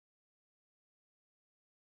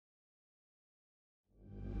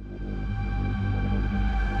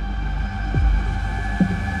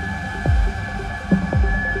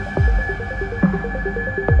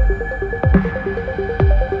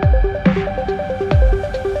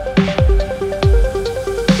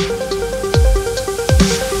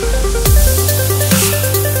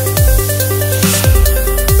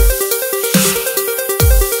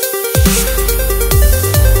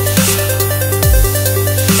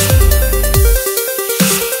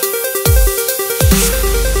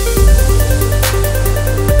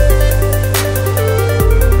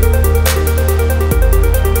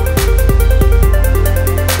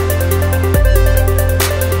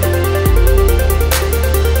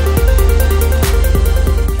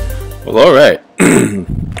Well, all right.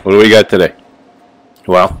 What do we got today?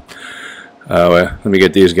 Well, let me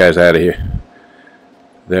get these guys out of here.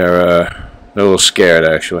 They're a little scared,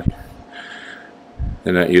 actually.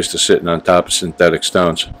 They're not used to sitting on top of synthetic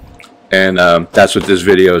stones. And that's what this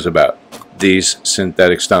video is about. These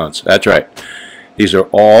synthetic stones. That's right. These are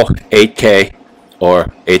all 8K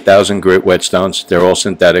or 8,000 grit whetstones. They're all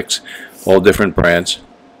synthetics, all different brands.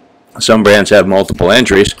 Some brands have multiple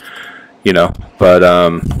entries, you know,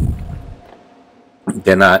 but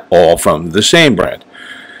they're not all from the same brand.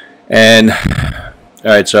 And all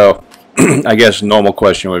right, so I guess a normal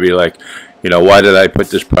question would be like, you know, why did I put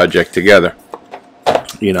this project together?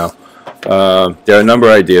 You know, there are a number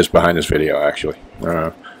of ideas behind this video, actually.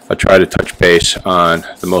 I'll try to touch base on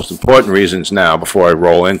the most important reasons now before I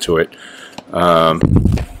roll into it. And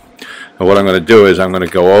what I'm going to do is I'm going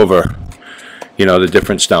to go over, you know, the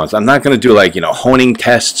different stones. I'm not going to do like, you know, honing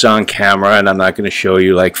tests on camera, and I'm not going to show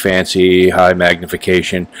you like fancy high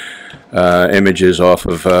magnification images off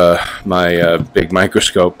of my big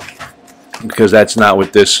microscope, because that's not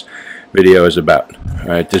what this video is about. All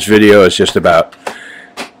right, this video is just about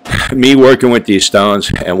me working with these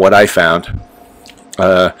stones and what I found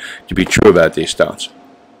to be true about these stones.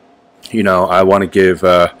 You know, I want to give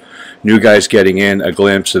new guys getting in a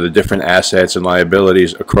glimpse of the different assets and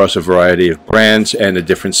liabilities across a variety of brands and the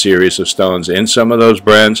different series of stones in some of those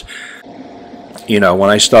brands. You know, when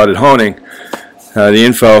I started honing, the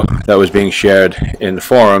info that was being shared in the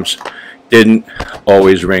forums didn't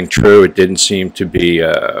always ring true. It didn't seem to be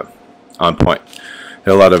on point.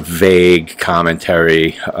 There were a lot of vague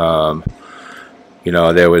commentary. You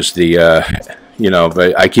know, there was the you know,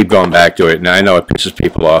 but I keep going back to it, and I know it pisses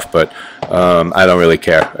people off, but I don't really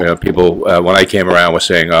care. You know, people, when I came around, were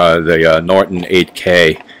saying the Norton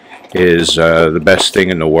 8K is the best thing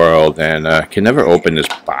in the world, and can never open this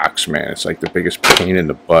box, man. It's like the biggest pain in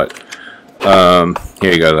the butt.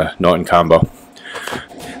 Here you go, the Norton combo.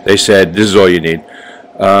 They said this is all you need.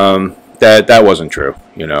 That wasn't true,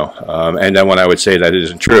 you know. And then when I would say that it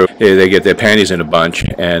isn't true, they get their panties in a bunch,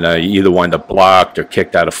 and you either wind up blocked or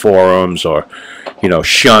kicked out of forums, or, you know,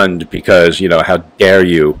 shunned because, you know, how dare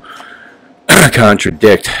you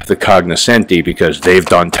contradict the cognoscenti because they've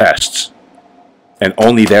done tests, and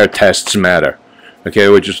only their tests matter. Okay,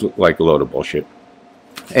 which is like a load of bullshit.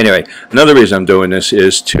 Anyway, another reason I'm doing this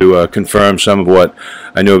is to confirm some of what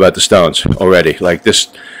I knew about the stones already. Like this,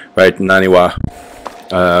 right, Naniwa.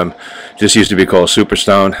 This used to be called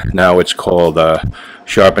Superstone. Now it's called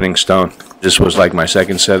Sharpening Stone. This was like my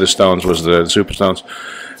second set of stones, was the Superstones.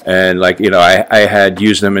 And like, you know, I had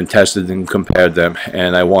used them and tested and compared them,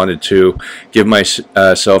 and I wanted to give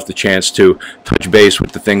myself the chance to touch base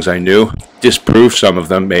with the things I knew, disprove some of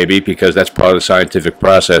them maybe, because that's part of the scientific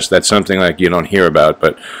process. That's something like you don't hear about,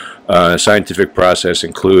 but the scientific process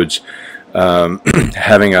includes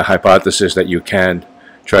having a hypothesis that you can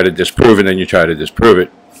try to disprove it, and you try to disprove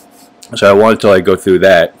it. So I wanted to like go through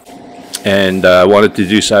that, and I wanted to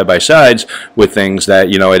do side-by-sides with things that,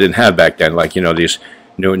 you know, I didn't have back then, like, you know, these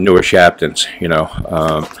newer Shaptons, you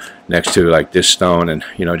know, next to like this stone, and,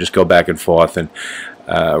 you know, just go back and forth and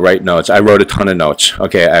write notes. I wrote a ton of notes.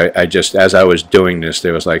 Okay, I just, as I was doing this,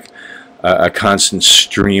 there was like a constant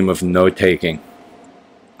stream of note-taking,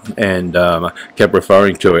 and kept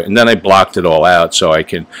referring to it, and then I blocked it all out so I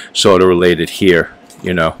can sort of relate it here,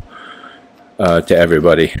 you know, to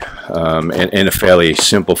everybody in a fairly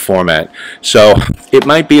simple format. So it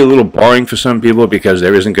might be a little boring for some people because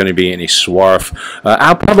there isn't going to be any swarf.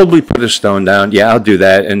 I'll probably put a stone down. Yeah, I'll do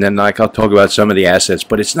that, and then like I'll talk about some of the assets,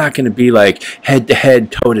 but it's not going to be like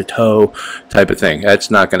head-to-head, toe-to-toe type of thing.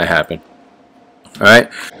 That's not going to happen. All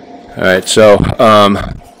right. So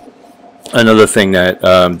another thing that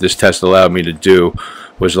this test allowed me to do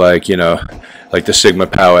was, like, you know, like the Sigma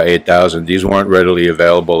Power 8000. These weren't readily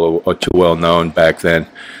available or too well known back then.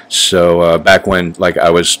 So back when, like,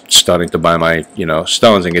 I was starting to buy my, you know,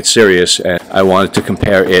 stones and get serious, and I wanted to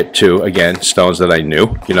compare it to, again, stones that I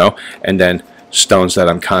knew, you know, and then stones that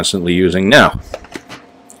I'm constantly using now.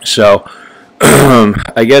 So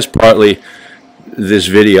I guess partly this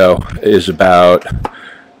video is about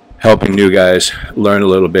helping new guys learn a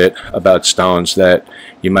little bit about stones that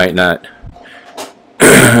you might not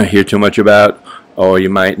hear too much about, or you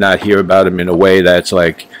might not hear about them in a way that's,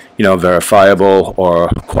 like, you know, verifiable or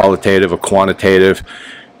qualitative or quantitative,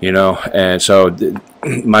 you know. And so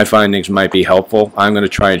my findings might be helpful. I'm going to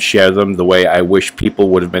try and share them the way I wish people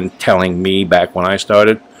would have been telling me back when I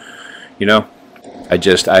started, you know.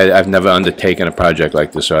 I've never undertaken a project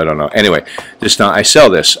like this, so I don't know. Anyway, this time I sell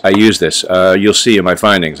this, I use this. You'll see in my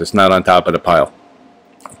findings, it's not on top of the pile,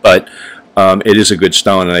 but it is a good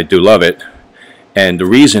stone, and I do love it. And the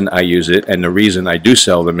reason I use it and the reason I do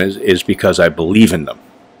sell them is because I believe in them.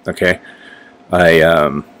 Okay,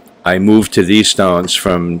 I moved to these stones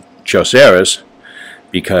from Choceras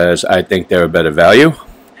because I think they're a better value,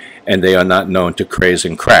 and they are not known to craze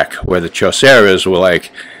and crack, where the Choceras were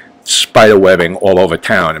like spider webbing all over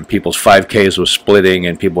town, and people's 5Ks were splitting,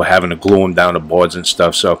 and people were having to glue them down to boards and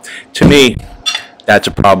stuff. So to me, that's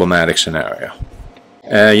a problematic scenario.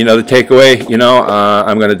 You know, the takeaway, you know,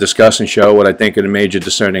 I'm going to discuss and show what I think are the major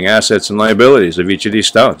discerning assets and liabilities of each of these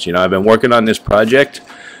stones. You know, I've been working on this project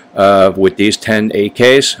with these 10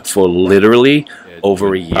 8Ks for literally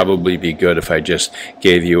over a year. Probably be good if I just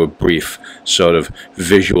gave you a brief sort of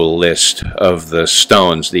visual list of the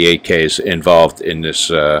stones, the 8Ks involved in this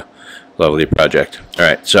lovely project. All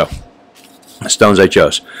right, so the stones I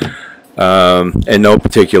chose. In no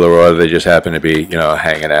particular order, they just happen to be, you know,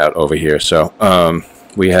 hanging out over here. So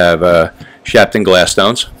we have Shapton glass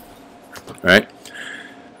stones, right?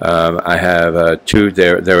 I have two.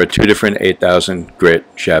 There are two different 8,000 grit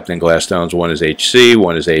Shapton glass stones. One is HC,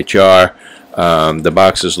 one is HR. The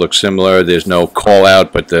boxes look similar. There's no call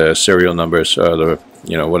out, but the serial numbers or the,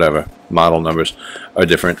 you know, whatever model numbers are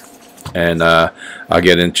different. And I'll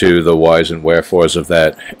get into the whys and wherefores of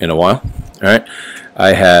that in a while. All right.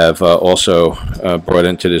 I have also brought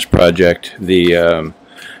into this project the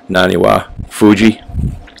Naniwa Fuji,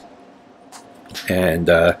 and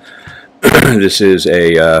this is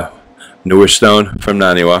a newer stone from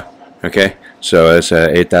Naniwa. Okay, so it's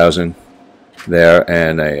 8,000 there,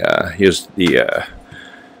 and here's the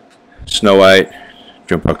Snow White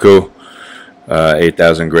Junpaku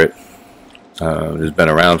 8,000 grit. It's been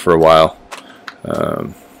around for a while.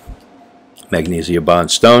 Magnesia bond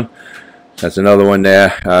stone. That's another one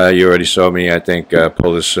there. You already saw me, I think,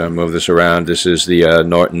 pull this, move this around. This is the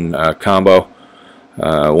Norton combo.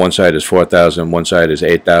 One side is 4,000, one side is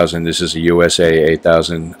 8,000. This is a USA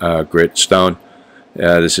 8,000 grit stone.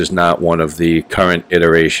 This is not one of the current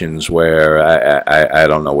iterations where I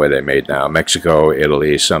don't know where they're made now. Mexico,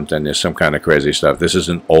 Italy, something. There's some kind of crazy stuff. This is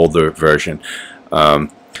an older version. I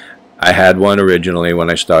had one originally when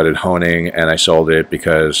I started honing, and I sold it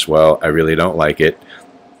because, well, I really don't like it.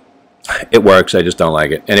 It works, I just don't like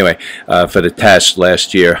it. Anyway, for the test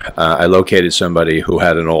last year, I located somebody who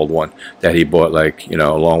had an old one that he bought, like, you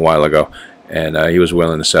know, a long while ago, and he was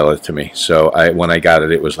willing to sell it to me. So when I got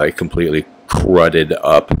it, it was like completely crudded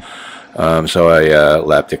up. So I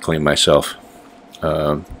lapped it clean myself,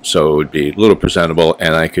 so it would be a little presentable,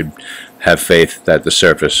 and I could have faith that the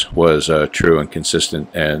surface was true and consistent,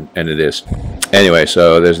 and it is. Anyway,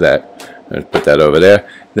 so there's that. I'll put that over there.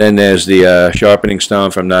 Then there's the sharpening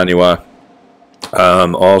stone from Naniwa,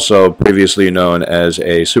 also previously known as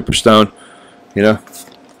a superstone. You know,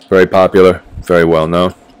 very popular, very well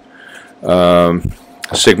known.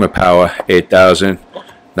 Sigma Power 8,000,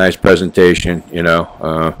 nice presentation. You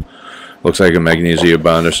know, looks like a magnesia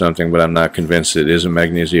bond or something, but I'm not convinced it is a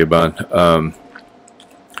magnesia bond.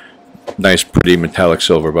 Nice, pretty metallic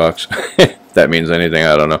silver box. If that means anything,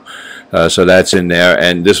 I don't know. So that's in there,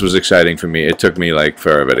 and this was exciting for me. It took me like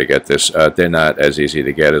forever to get this. They're not as easy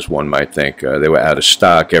to get as one might think. They were out of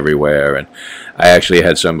stock everywhere, and I actually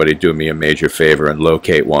had somebody do me a major favor and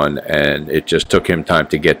locate one, and it just took him time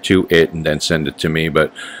to get to it and then send it to me,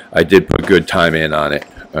 but I did put good time in on it.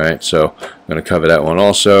 All right, so I'm going to cover that one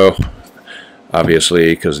also,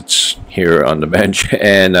 obviously, because it's here on the bench.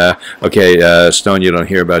 And okay, stone you don't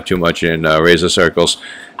hear about too much in razor circles.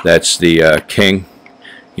 That's the King.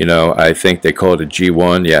 You know, I think they call it a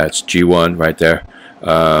G1. Yeah, it's G1 right there.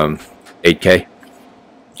 8K.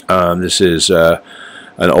 This is an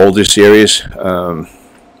older series.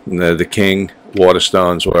 The King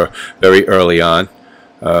waterstones were very early on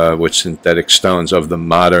with synthetic stones of the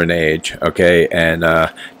modern age. Okay, and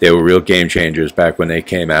they were real game changers back when they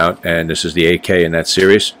came out. And this is the 8K in that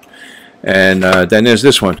series. And then there's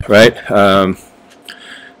this one, right? The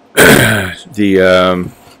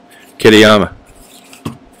Kitayama.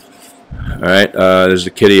 All right, there's the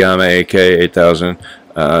Kitayama AK 8,000.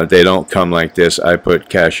 They don't come like this. I put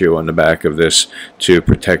cashew on the back of this to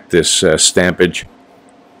protect this stampage.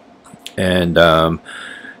 And man,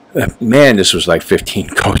 this was like 15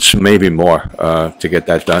 coats, maybe more, to get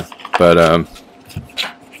that done. But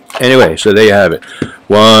anyway, so there you have it.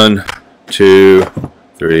 1, 2,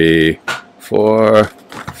 3, 4,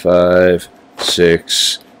 5,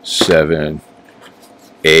 6, 7,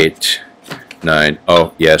 8, 9.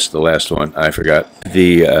 Oh, yes, the last one. I forgot.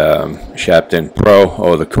 The Shapton Pro,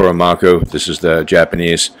 or the Kuramaku. This is the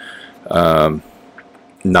Japanese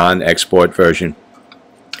non-export version.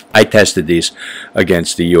 I tested these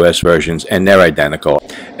against the U.S. versions, and they're identical.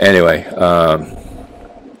 Anyway,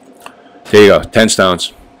 There you go, 10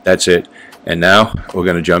 stones. That's it. And now we're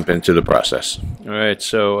going to jump into the process. All right,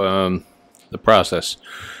 so the process.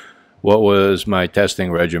 What was my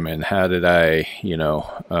testing regimen? How did I,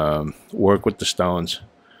 work with the stones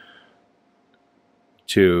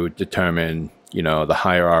to determine, the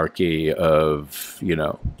hierarchy of,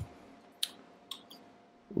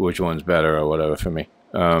 which one's better or whatever for me.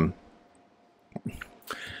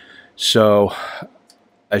 So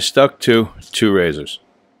I stuck to 2 razors,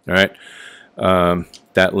 all right?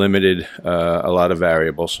 That limited a lot of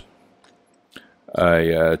variables.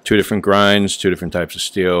 2 different grinds, 2 different types of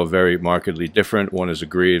steel, very markedly different. One is a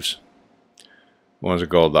Greaves, one is a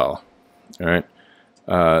gold dollar, all right?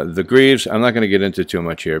 The Greaves, I'm not going to get into too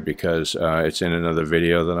much here because it's in another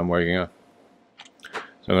video that I'm working on.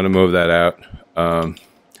 So I'm going to move that out.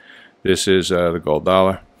 This is the gold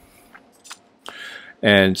dollar.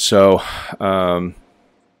 And so I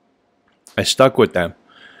stuck with them,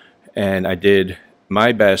 and I did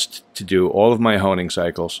my best to do all of my honing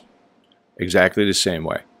cycles exactly the same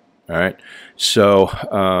way. All right. So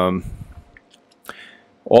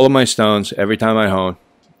all of my stones, every time I hone,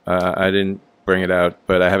 I didn't bring it out,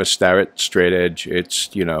 but I have a Starrett straight edge. It's,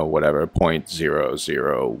 whatever,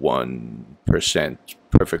 0.001%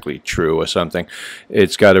 perfectly true or something.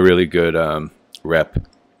 It's got a really good rep.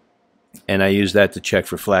 And I use that to check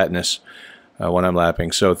for flatness when I'm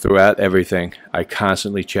lapping. So throughout everything, I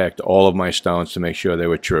constantly checked all of my stones to make sure they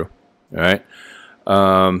were true. All right.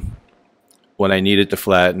 When I needed to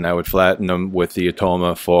flatten, I would flatten them with the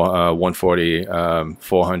Atoma for 140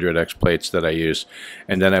 400X plates that I use,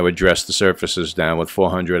 and then I would dress the surfaces down with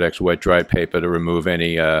 400X wet dry paper to remove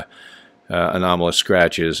any anomalous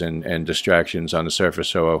scratches and distractions on the surface,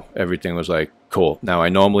 so everything was like cool. Now I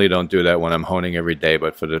normally don't do that when I'm honing every day,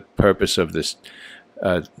 but for the purpose of this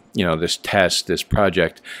this test, this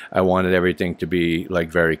project, I wanted everything to be like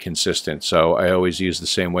very consistent. So I always use the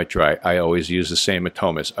same wet dry. I always use the same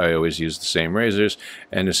Atomas. I always use the same razors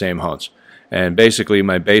and the same hones. And basically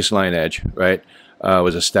my baseline edge, right,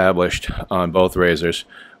 was established on both razors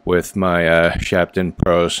with my Shapton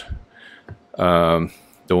Pros, the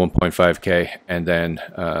 1.5K and then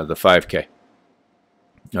the 5K.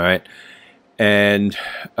 All right. And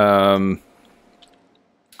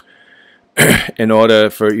in order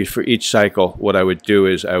for each cycle, what I would do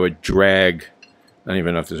is I would drag. I don't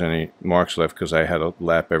even know if there's any marks left because I had to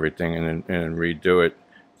lap everything and redo it.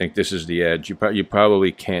 I think this is the edge. You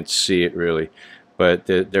probably can't see it really, but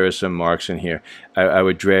there are some marks in here. I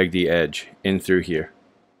would drag the edge in through here.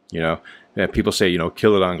 People say,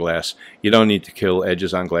 kill it on glass. You don't need to kill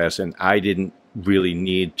edges on glass, and I didn't really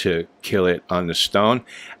need to kill it on the stone.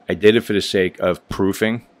 I did it for the sake of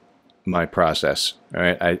proofing my process. All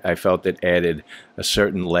right, I felt it added a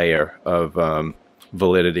certain layer of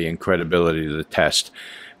validity and credibility to the test.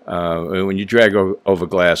 When you drag over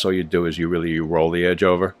glass, all you do is you roll the edge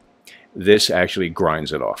over. This actually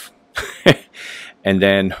grinds it off. And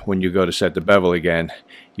then when you go to set the bevel again,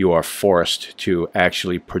 you are forced to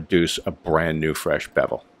actually produce a brand new fresh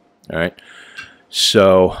bevel. All right,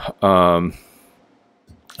 so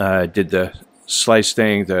I did the slice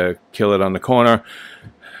thing to kill it on the corner,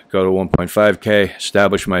 go to 1.5K,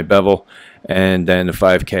 establish my bevel, and then the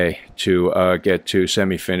 5K to get to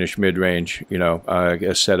semi-finished mid-range,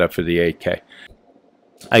 get set up for the 8K.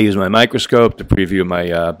 I use my microscope to preview my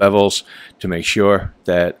bevels to make sure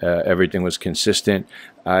that everything was consistent.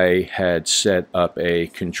 I had set up a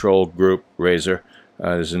control group razor.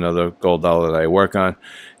 There's another gold dollar that I work on.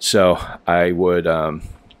 So I would,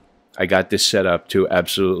 I got this set up to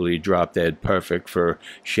absolutely drop dead perfect for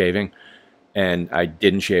shaving. And I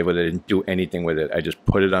didn't shave with it, I didn't do anything with it. I just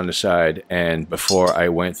put it on the side, and before I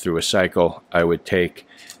went through a cycle, I would take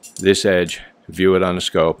this edge, view it on the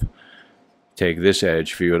scope, take this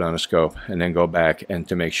edge, view it on a scope, and then go back and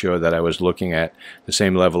to make sure that I was looking at the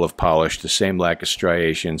same level of polish, the same lack of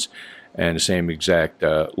striations, and the same exact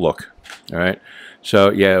look. All right.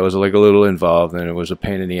 So yeah, it was like a little involved, and it was a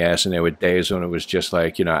pain in the ass, and there were days when it was just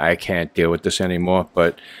like, I can't deal with this anymore.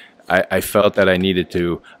 But I felt that I needed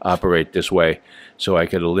to operate this way so I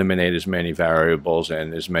could eliminate as many variables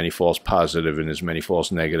and as many false positives and as many false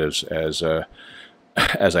negatives as I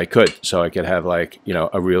could, so I could have like,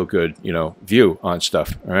 a real good, view on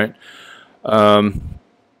stuff. All right.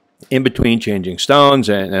 In between changing stones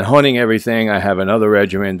and honing everything, I have another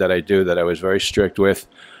regimen that I do that I was very strict with.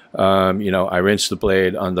 I rinse the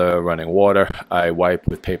blade under running water. I wipe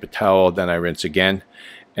with paper towel, then I rinse again.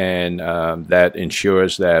 And that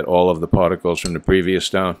ensures that all of the particles from the previous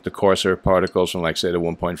stone, the coarser particles from, like, say, the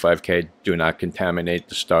 1.5K, do not contaminate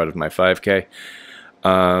the start of my 5K.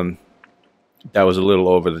 That was a little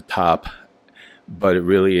over the top, but it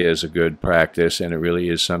really is a good practice, and it really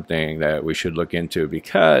is something that we should look into,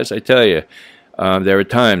 because I tell you, there are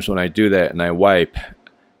times when I do that and I wipe,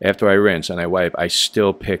 after I rinse and I wipe, I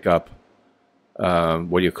still pick up,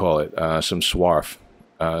 what do you call it, some swarf,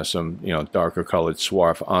 some, you know, darker colored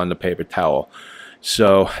swarf on the paper towel.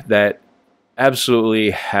 So that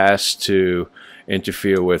absolutely has to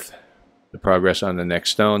interfere with the progress on the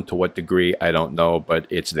next stone. To what degree, I don't know, but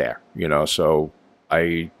it's there, you know, so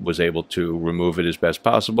I was able to remove it as best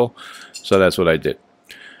possible. So that's what I did.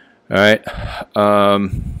 All right.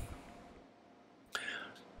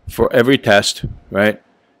 For every test, right,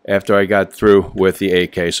 after I got through with the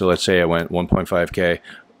 8K, so let's say I went 1.5K,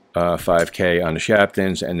 5K on the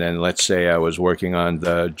Shaptons, and then let's say I was working on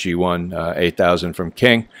the G1 8000 from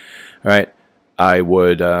King, right, I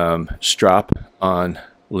would strop on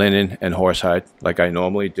linen and horsehide like I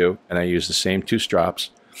normally do, and I use the same 2 strops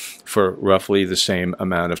for roughly the same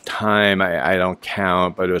amount of time. I don't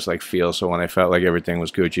count, but it was like feel. So when I felt like everything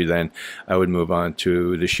was Gucci, then I would move on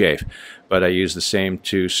to the shave. But I used the same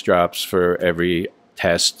 2 strops for every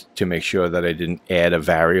test to make sure that I didn't add a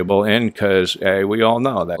variable in, because we all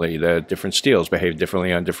know that the different steels behave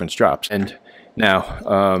differently on different strops. And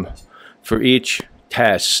now, for each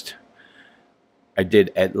test, I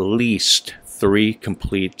did at least 3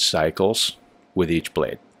 complete cycles with each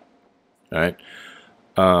blade. All right.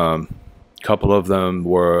 Couple of them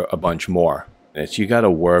were a bunch more. It's, you got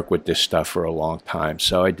to work with this stuff for a long time.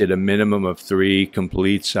 So I did a minimum of 3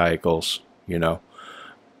 complete cycles, you know,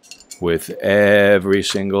 with every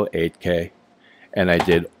single 8K, and I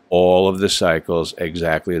did all of the cycles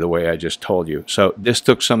exactly the way I just told you. So this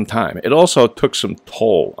took some time. It also took some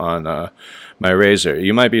toll on my razor.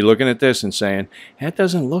 You might be looking at this and saying, that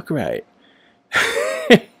doesn't look right.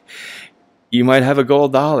 You might have a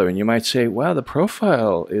gold dollar and you might say, wow, the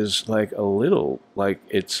profile is like a little, like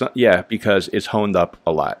it's, yeah, because it's honed up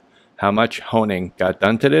a lot. How much honing got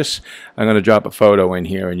done to this? I'm going to drop a photo in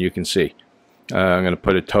here and you can see. I'm going to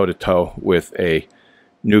put it toe to toe with a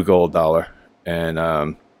new gold dollar,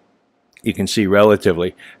 and you can see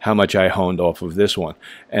relatively how much I honed off of this one.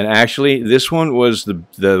 And actually, this one was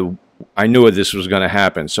the I knew this was going to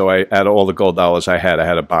happen. So out of all the gold dollars I had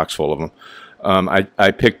a box full of them.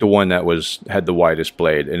 I picked the one that had the widest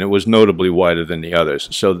blade, and it was notably wider than the others.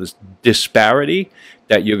 So this disparity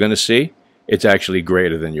that you're going to see, it's actually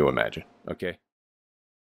greater than you imagine. Okay.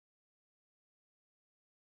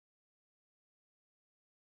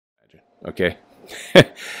 Okay.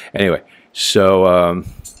 Anyway, so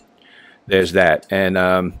there's that,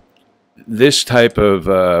 and this type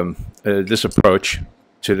of this approach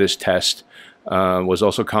to this test was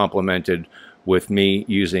also complemented with me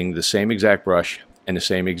using the same exact brush and the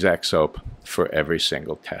same exact soap for every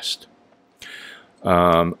single test.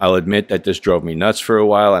 I'll admit that this drove me nuts for a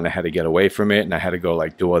while, and I had to get away from it, and I had to go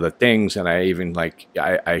like do other things, and I even like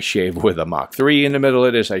I shaved with a Mach 3 in the middle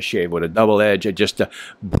of this. I shaved with a double edge just to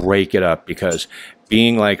break it up, because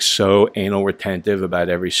being like so anal retentive about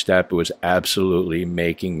every step, it was absolutely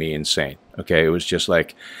making me insane. Okay, it was just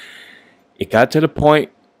like, it got to the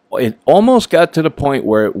point, it almost got to the point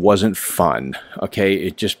where it wasn't fun. Okay,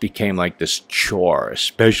 it just became like this chore,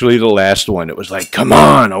 especially the last one. It was like, come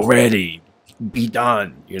on already, be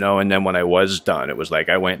done, you know. And then when I was done, it was like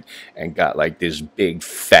I went and got like this big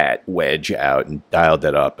fat wedge out and dialed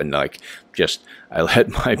it up, and like just I let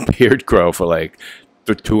my beard grow for like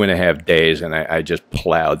 2.5 days, and I just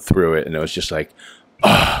plowed through it, and it was just like,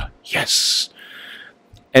 ah, oh, yes.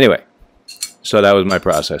 Anyway, so that was my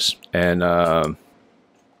process, and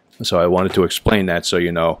so I wanted to explain that so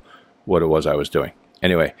you know what it was I was doing.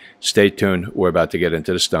 Anyway, stay tuned. We're about to get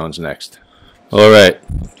into the stones next. All right,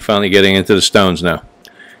 finally getting into the stones now.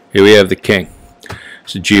 Here we have the King.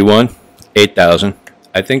 It's a G1 8000.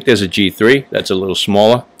 I think there's a G3 that's a little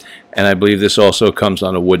smaller, and I believe this also comes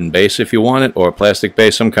on a wooden base if you want it, or a plastic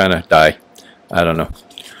base, some kind of die. I don't know.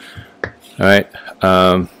 All right,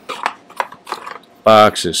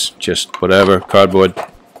 boxes, just whatever, cardboard.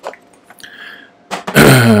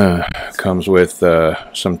 Comes with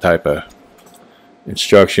some type of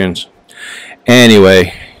instructions.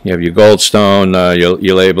 Anyway, you have your goldstone,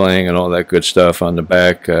 your labeling, and all that good stuff on the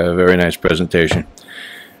back. Very nice presentation.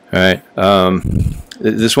 All right,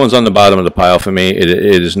 this one's on the bottom of the pile for me. It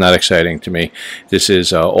is not exciting to me. This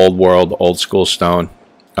is old world, old school stone.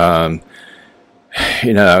 You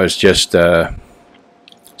know, I was just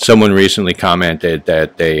someone recently commented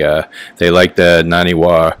that they like the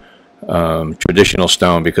Naniwa traditional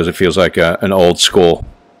stone because it feels like an old school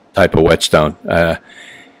type of whetstone.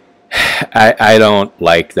 I don't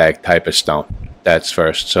like that type of stone. That's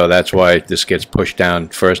first, so that's why this gets pushed down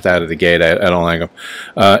first out of the gate. I don't like them.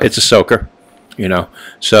 It's a soaker, you know.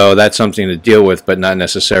 So that's something to deal with, but not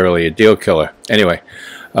necessarily a deal killer. Anyway,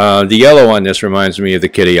 the yellow on this reminds me of the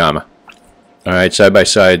Kitayama. All right, side by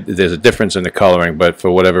side, there's a difference in the coloring, but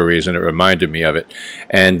for whatever reason, it reminded me of it.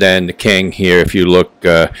 And then the King here, if you look,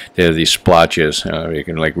 there are these splotches. You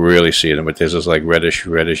can like really see them, but this is like reddish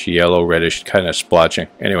yellow, reddish kind of splotching.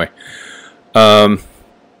 Anyway,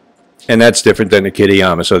 and that's different than the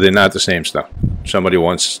Kitayama, so they're not the same stone. Somebody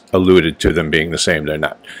once alluded to them being the same. They're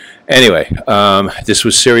not. Anyway, this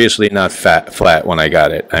was seriously not flat when I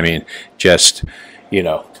got it. I mean, just, you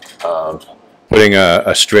know, putting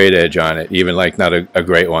a straight edge on it, even like not a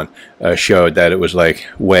great one, showed that it was like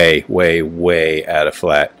way out of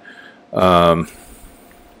flat.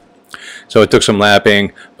 So it took some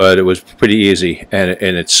lapping, but it was pretty easy, and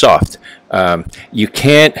it's soft. You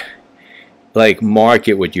can't like mark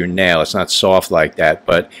it with your nail. It's not soft like that,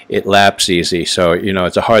 but it laps easy. So, you know,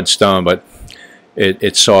 it's a hard stone, but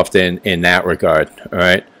it's soft in that regard. All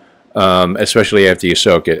right, especially after you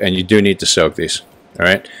soak it, and you do need to soak these. All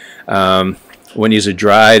right. When these are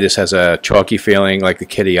dry, this has a chalky feeling like the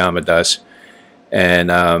Kitayama does.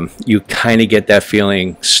 And you kind of get that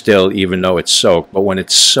feeling still, even though it's soaked. But when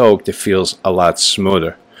it's soaked, it feels a lot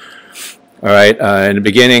smoother. All right, in the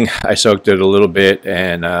beginning, I soaked it a little bit,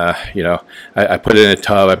 and, you know, I put it in a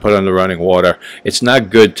tub. I put it under running water. It's not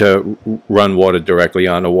good to run water directly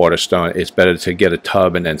on the water stone. It's better to get a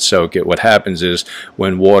tub and then soak it. What happens is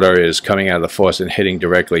when water is coming out of the faucet and hitting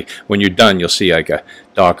directly, when you're done, you'll see like a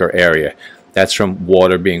darker area. That's from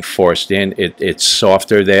water being forced in. It's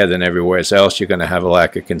softer there than everywhere else. You're going to have a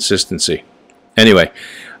lack of consistency. Anyway,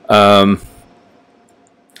 I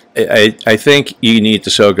think you need to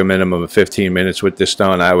soak a minimum of 15 minutes with this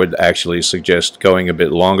stone. I would actually suggest going a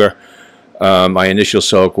bit longer. My initial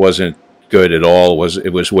soak wasn't good at all.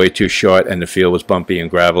 It was way too short, and the feel was bumpy and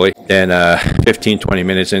gravelly. Then 15-20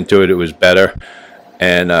 minutes into it, it was better.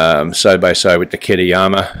 And side by side with the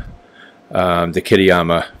Kitayama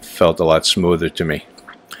felt a lot smoother to me.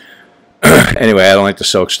 Anyway, I don't like to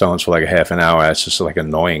soak stones for like a half an hour. That's just like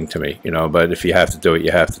annoying to me, you know. But if you have to do it,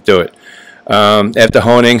 you have to do it. After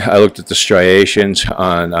honing, I looked at the striations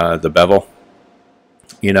on the bevel,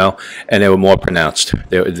 you know, and they were more pronounced.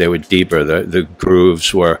 They were deeper. The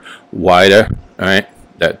grooves were wider. All right,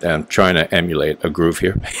 that I'm trying to emulate a groove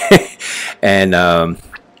here, and the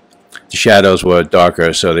shadows were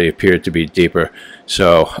darker, so they appeared to be deeper.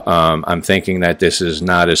 So I'm thinking that this is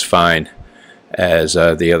not as fine as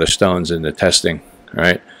the other stones in the testing. All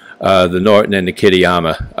right, the Norton and the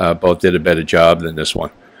Kitayama both did a better job than this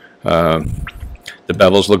one. The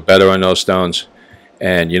bevels look better on those stones,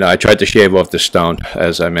 and you know, I tried to shave off this stone.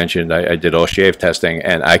 As I mentioned, I did all shave testing,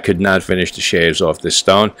 and I could not finish the shaves off this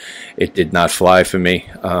stone. It did not fly for me.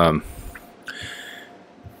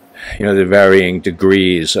 You know, the varying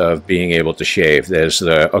degrees of being able to shave. There's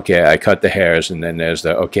the, okay, I cut the hairs, and then there's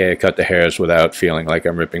the, okay, I cut the hairs without feeling like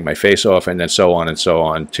I'm ripping my face off, and then so on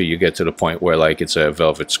till you get to the point where like it's a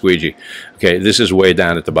velvet squeegee. Okay, this is way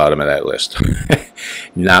down at the bottom of that list.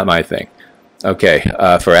 Not my thing. Okay,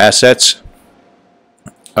 for assets,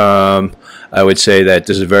 I would say that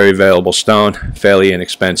this is a very valuable stone, fairly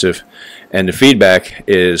inexpensive, and the feedback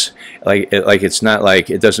is it's not like,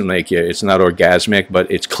 it doesn't make you, it's not orgasmic, but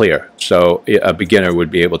it's clear. So a beginner would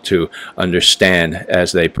be able to understand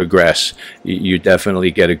as they progress. You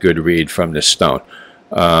definitely get a good read from this stone.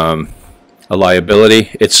 A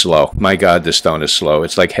liability, it's slow. My God, this stone is slow.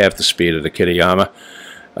 It's like half the speed of the Kitayama.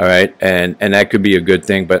 All right, and that could be a good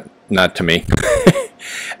thing, but not to me.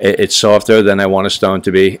 It's softer than I want a stone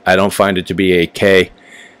to be. I don't find it to be 8K.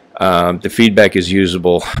 The feedback is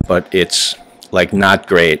usable, but it's like not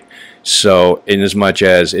great. So in as much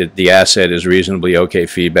as the asset is reasonably okay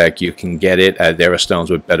feedback, you can get it. There are stones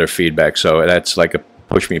with better feedback, so that's like a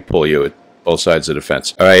push me pull you at both sides of the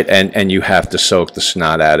fence. All right, and you have to soak the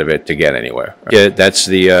snot out of it to get anywhere. Yeah, that's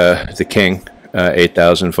the King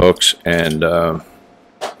 8000, folks, and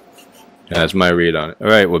that's my read on it. All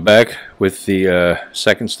right, we're back with the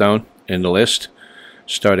second stone in the list,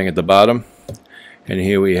 starting at the bottom. And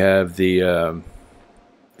here we have the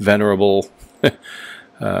venerable,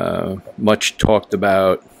 much talked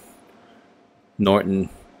about Norton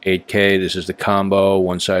 8K. This is the combo.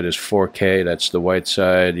 One side is 4K, that's the white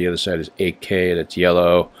side. The other side is 8K, that's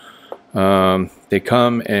yellow. They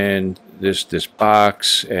come in this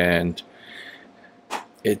box, and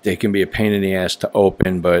they can be a pain in the ass to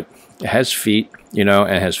open, but it has feet, you know,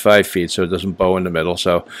 and it has 5 feet, so it doesn't bow in the middle.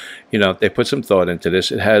 So, you know, they put some thought into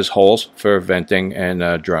this. It has holes for venting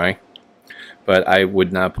and drying, but I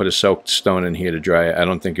would not put a soaked stone in here to dry it. I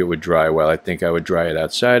don't think it would dry well. I think I would dry it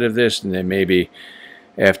outside of this, and then maybe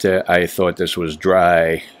after I thought this was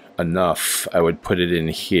dry, enough, I would put it in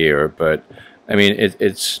here. But I mean,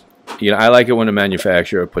 it's, you know, I like it when a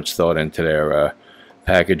manufacturer puts thought into their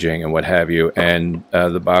packaging and what have you, and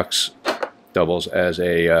the box doubles as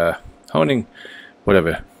a honing,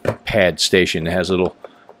 whatever, pad station. It has little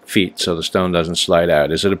feet so the stone doesn't slide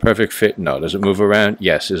out. Is it a perfect fit? No. Does it move around?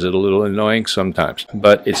 Yes. Is it a little annoying? Sometimes.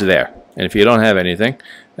 But it's there. And if you don't have anything,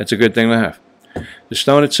 that's a good thing to have. The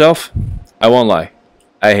stone itself, I won't lie,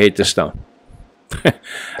 I hate the stone.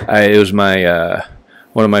 It was my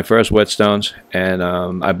one of my first Whetstones, and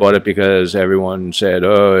I bought it because everyone said,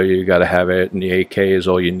 "Oh, you got to have it, and the 8K is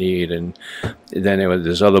all you need." And then there was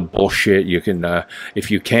this other bullshit. You can,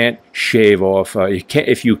 if you can't shave off,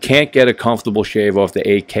 if you can't get a comfortable shave off the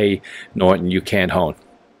 8K Norton, you can't hone.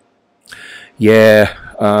 Yeah,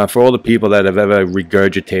 for all the people that have ever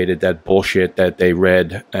regurgitated that bullshit that they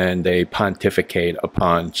read and they pontificate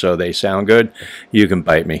upon, so they sound good, you can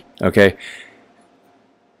bite me. Okay,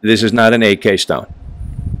 this is not an 8K stone.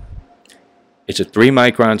 It's a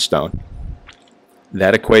 3-micron stone.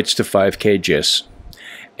 That equates to 5K gis.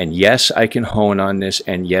 And yes, I can hone on this,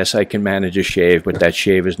 and yes, I can manage a shave, but that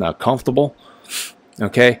shave is not comfortable.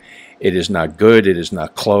 Okay? It is not good. It is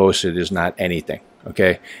not close. It is not anything.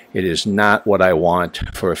 Okay? It is not what I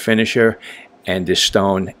want for a finisher, and this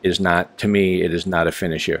stone is not, to me, it is not a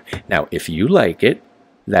finisher. Now, if you like it,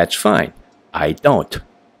 that's fine. I don't.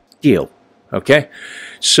 Deal. Okay,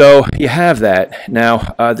 so you have that. Now,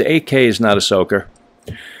 the 8K is not a soaker,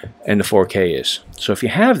 and the 4K is. So if you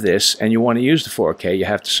have this and you want to use the 4K, you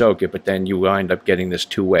have to soak it, but then you wind up getting this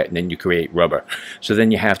too wet, and then you create rubber. So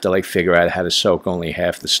then you have to like figure out how to soak only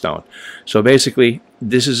half the stone. So basically,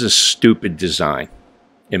 this is a stupid design,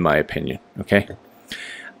 in my opinion. Okay,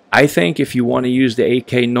 I think if you want to use the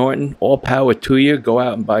 8K Norton, all power to you. Go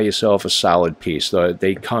out and buy yourself a solid piece.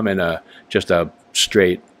 They come in just a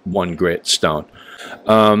straight 1 grit stone.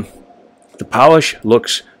 The polish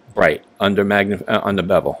looks bright under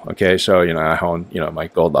bevel. Okay, so you know I hone, you know, my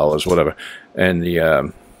gold dollars, whatever, and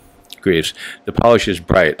the greaves. The polish is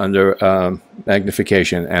bright under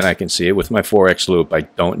magnification, and I can see it with my 4x loop. I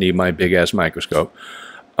don't need my big ass microscope.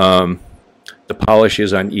 The polish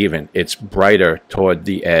is uneven. It's brighter toward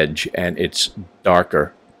the edge, and it's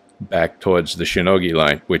darker back towards the shinogi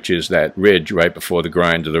line, which is that ridge right before the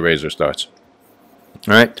grind of the razor starts.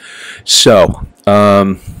 All right, so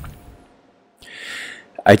I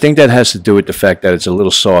think that has to do with the fact that it's a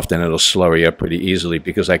little soft and it'll slurry up pretty easily,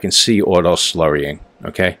 because I can see auto slurrying.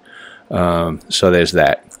 Okay, so there's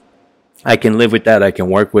that. I can live with that. I can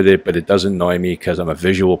work with it, but it doesn't annoy me because I'm a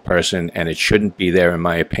visual person, and it shouldn't be there in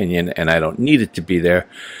my opinion, and I don't need it to be there.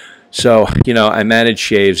 So, you know, I manage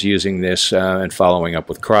shaves using this and following up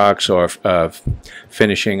with Crocs, or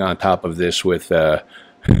finishing on top of this with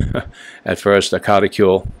at first a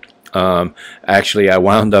Cauticule. Actually, I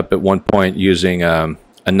wound up at one point using a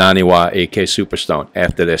Naniwa 8K Superstone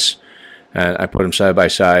after this, and I put them side by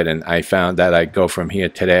side, and I found that I go from here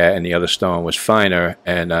to there, and the other stone was finer.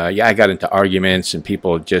 And yeah, I got into arguments, and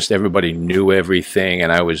people just, everybody knew everything,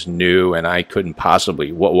 and I was new, and I couldn't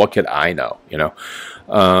possibly, what could I know, you know?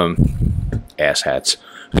 Asshats.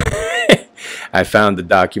 I found the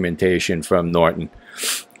documentation from Norton.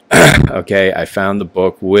 Okay, I found the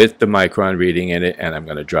book with the micron reading in it, and I'm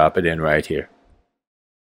going to drop it in right here.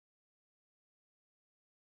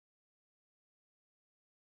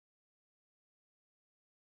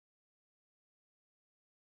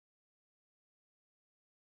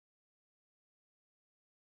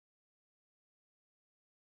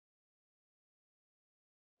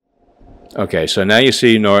 Okay, so now you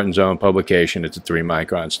see Norton's own publication. It's a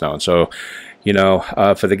 3-micron stone. So, you know,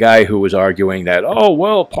 for the guy who was arguing that, oh,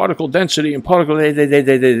 well, particle density and particle,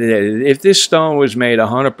 if this stone was made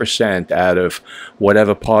 100% out of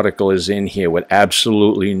whatever particle is in here with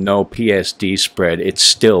absolutely no PSD spread, it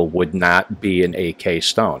still would not be an 8K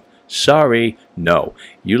stone. Sorry, no.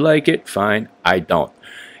 You like it, fine. I don't.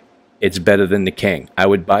 It's better than the King. I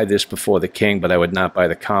would buy this before the King, but I would not buy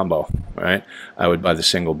the combo, right? I would buy the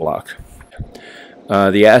single block.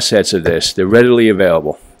 The assets of this, they're readily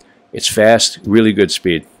available. It's fast, really good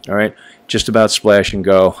speed, all right? Just about splash and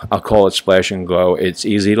go. I'll call it splash and go. It's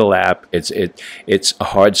easy to lap. It's a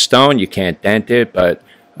hard stone. You can't dent it, but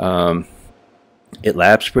it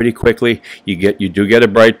laps pretty quickly. You do get a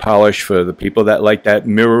bright polish for the people that like that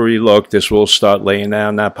mirrory look. This will start laying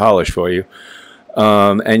down that polish for you.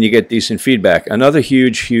 And you get decent feedback. Another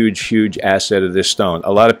huge asset of this stone.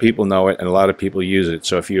 A lot of people know it, and a lot of people use it.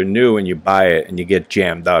 So if you're new and you buy it and you get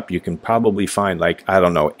jammed up, you can probably find, like, I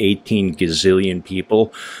don't know, 18 gazillion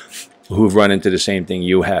people who've run into the same thing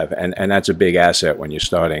you have, and that's a big asset when you're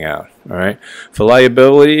starting out. All right. For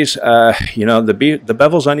liabilities, you know, the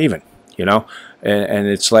bevel's uneven. You know, and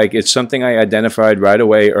it's like, it's something I identified right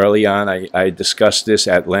away early on. I discussed this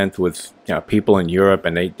at length with, you know, people in Europe,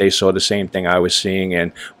 and they saw the same thing I was seeing.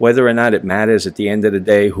 And whether or not it matters at the end of the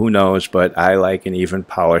day, who knows? But I like an even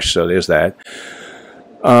polish, so there's that.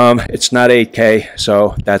 It's not 8K,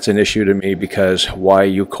 so that's an issue to me, because why are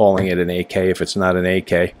you calling it an 8K if it's not an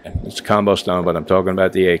 8K? It's a combo stone, but I'm talking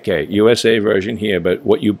about the 8K. USA version here, but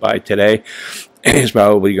what you buy today is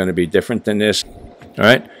probably going to be different than this. All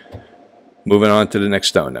right, moving on to the next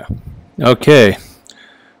stone now. Okay,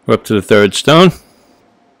 we're up to the third stone,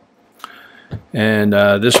 and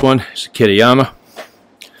this one is Kitayama.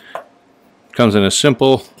 Comes in a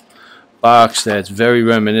simple box that's very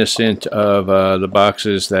reminiscent of the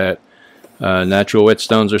boxes that natural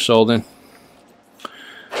whetstones are sold in.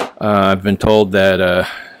 I've been told that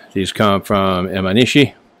these come from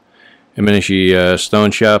Imanishi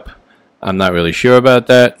Stone Shop. I'm not really sure about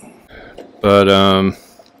that, but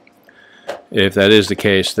if that is the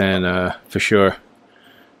case, then for sure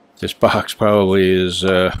this box probably is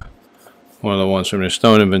one of the ones from their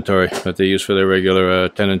stone inventory that they use for their regular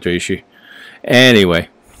tenantry. Anyway,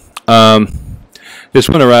 this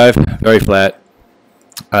one arrived very flat.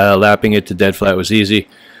 Lapping it to dead flat was easy.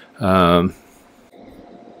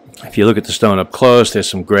 If you look at the stone up close, there's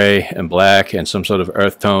some gray and black and some sort of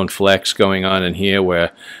earth tone flecks going on in here,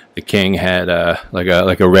 where the king had like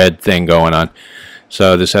a red thing going on.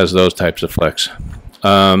 So this has those types of flecks.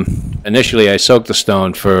 Initially, I soaked the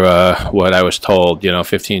stone for what I was told,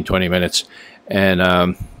 15-20 minutes,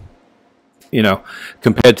 and you know,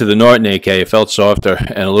 compared to the Norton AK, it felt softer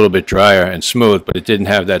and a little bit drier and smooth, but it didn't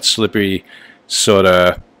have that slippery, sort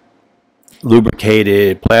of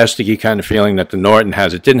lubricated, plasticky kind of feeling that the Norton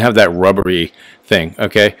has. It didn't have that rubbery thing,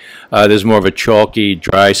 okay? There's more of a chalky,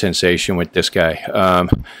 dry sensation with this guy. You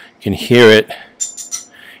can hear it.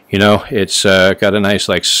 It's got a nice,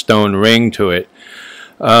 like, stone ring to it.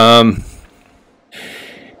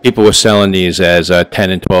 People were selling these as 10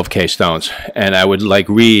 and 12K stones, and I would, like,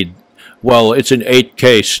 read, well, it's an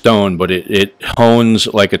 8K stone, but it hones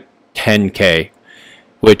like a 10K,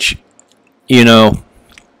 which,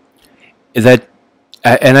 that,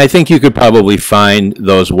 and I think you could probably find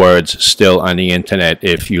those words still on the internet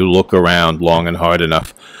if you look around long and hard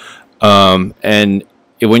enough. And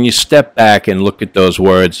when you step back and look at those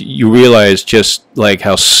words, you realize just like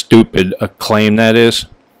how stupid a claim that is.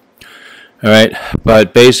 All right,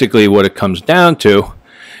 but basically what it comes down to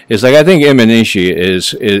is, like, I think Imanishi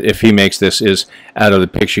is, if he makes this, is out of the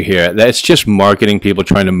picture here. That's just marketing people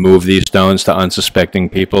trying to move these stones to unsuspecting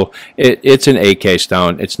people. It's an 8K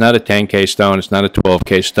stone. It's not a 10K stone. It's not a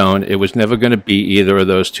 12K stone. It was never going to be either of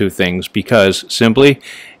those two things, because simply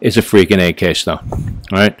it's a freaking 8K stone.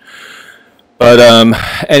 All right. But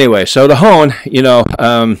anyway, so the hone,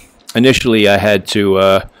 initially I had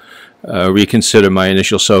to reconsider my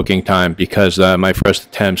initial soaking time, because my first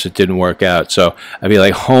attempts, it didn't work out. So I'd be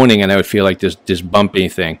like honing, and I would feel like this bumpy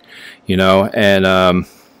thing, and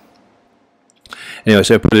anyway,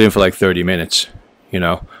 so I put it in for like 30 minutes,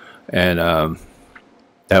 and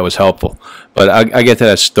that was helpful. But I get to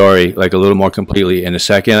that story like a little more completely in a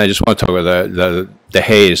second. I just want to talk about the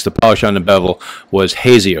haze. The polish on the bevel was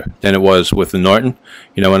hazier than it was with the Norton,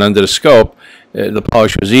 and under the scope, the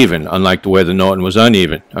polish was even, unlike the way the Norton was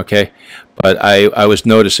uneven, okay? But I was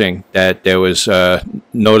noticing that there was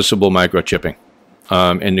noticeable microchipping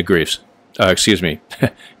in the greaves. Excuse me,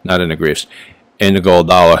 not in the greaves. In the gold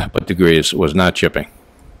dollar, but the greaves was not chipping,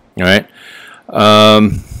 all right?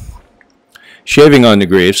 Shaving on the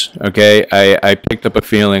greaves, okay, I picked up a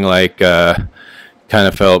feeling like, kind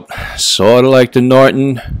of felt sort of like the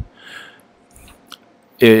Norton.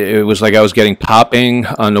 It was like I was getting popping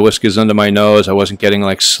on the whiskers under my nose. I wasn't getting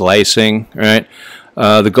like slicing, right?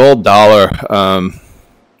 The gold dollar,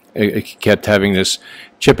 it kept having this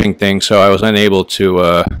chipping thing, so I was unable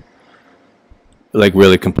to like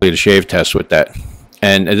really complete a shave test with that,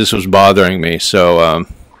 and this was bothering me. So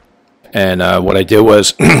what I did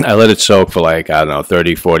was I let it soak for like, I don't know,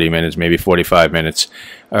 30, 40 minutes, maybe 45 minutes.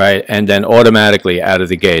 All right, and then automatically out of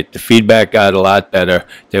the gate, the feedback got a lot better.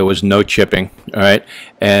 There was no chipping, all right,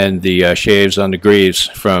 and the shaves on the greaves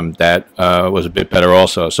from that was a bit better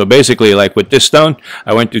also. So basically, like with this stone,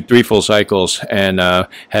 I went through 3 full cycles and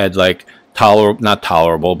had like not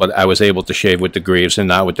tolerable, but I was able to shave with the greaves and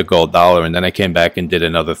not with the gold dollar. And then I came back and did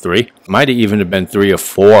another 3. Might have even have been 3 or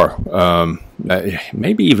 4,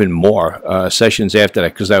 maybe even more sessions after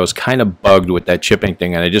that, because I was kind of bugged with that chipping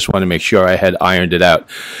thing, and I just wanted to make sure I had ironed it out.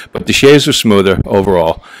 But the shaves were smoother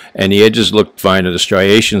overall, and the edges looked finer, the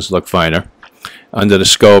striations looked finer. Under the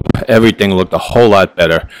scope, everything looked a whole lot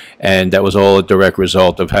better, and that was all a direct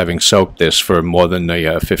result of having soaked this for more than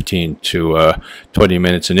the 15 to 20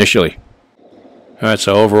 minutes initially. All right,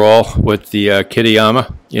 so overall with the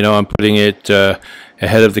Kitayama, you know, I'm putting it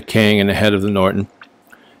ahead of the King and ahead of the Norton.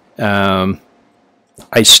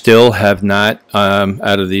 I still have not,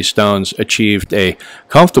 out of these stones, achieved a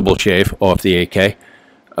comfortable shave off the AK.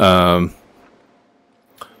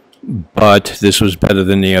 But this was better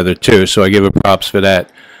than the other two, so I give it props for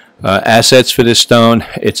that. Assets for this stone: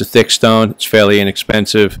 it's a thick stone, it's fairly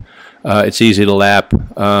inexpensive, it's easy to lap,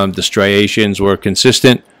 the striations were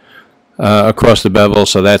consistent across the bevel,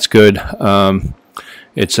 so that's good.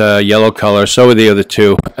 It's a yellow color, so are the other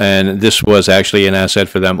two, and this was actually an asset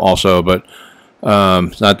for them also, but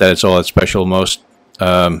it's not that it's all that special. Most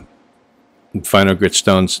finer grit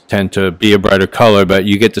stones tend to be a brighter color, but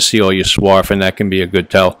you get to see all your swarf, and that can be a good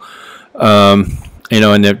tell. You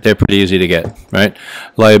know, and they're pretty easy to get, right?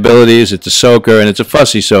 Liabilities: it's a soaker, and it's a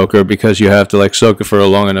fussy soaker because you have to like soak it for a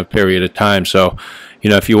long enough period of time. So, you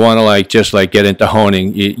know, if you want to like just like get into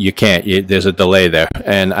honing, you can't. There's a delay there,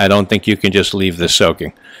 and I don't think you can just leave this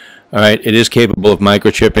soaking. All right, it is capable of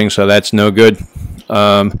microchipping, so that's no good.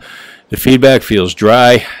 The feedback feels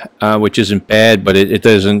dry, which isn't bad, but it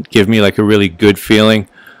doesn't give me like a really good feeling.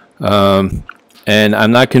 And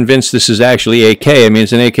I'm not convinced this is actually AK. I mean,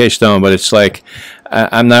 it's an AK stone, but it's like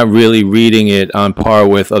I'm not really reading it on par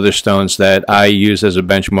with other stones that I use as a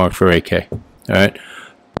benchmark for AK. All right,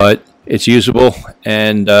 but it's usable,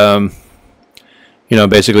 and you know,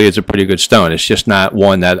 basically it's a pretty good stone. It's just not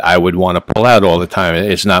one that I would want to pull out all the time.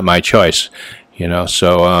 It's not my choice, you know.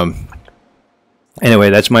 So anyway,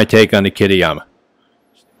 that's my take on the Kitayama.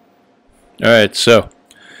 All right, so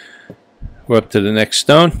we're up to the next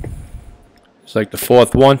stone. It's like the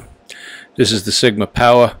 4th one. This is the Sigma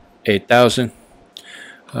Power 8000.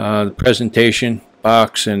 The presentation,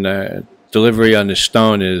 box, and delivery on this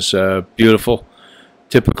stone is beautiful.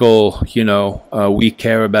 Typical, you know, we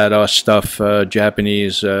care about our stuff,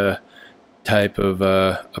 Japanese type of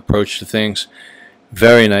approach to things.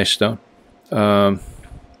 Very nice stone.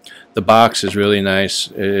 The box is really nice,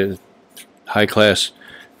 high class.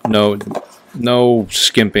 No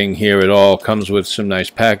skimping here at all. Comes with some nice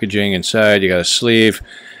packaging inside. You got a sleeve,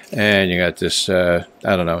 and you got this I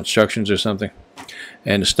don't know, instructions or something.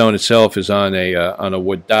 And the stone itself is on a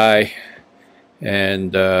wood die,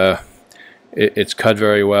 and it's cut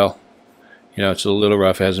very well. You know, it's a little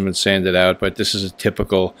rough, it hasn't been sanded out, but this is a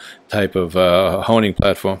typical type of honing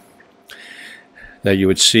platform that you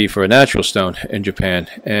would see for a natural stone in Japan.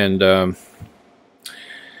 And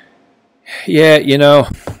yeah, you know,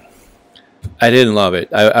 I didn't love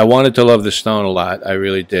it. I wanted to love the stone a lot. I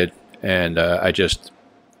really did. And I just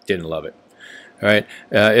didn't love it. All right.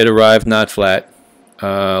 It arrived not flat.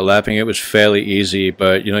 Lapping it was fairly easy,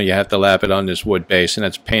 but, you know, you have to lap it on this wood base, and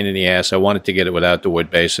that's a pain in the ass. I wanted to get it without the wood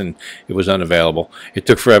base, and it was unavailable. It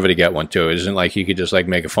took forever to get one, too. It isn't like you could just, like,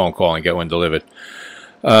 make a phone call and get one delivered.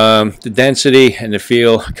 The density and the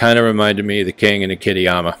feel kind of reminded me of the King and the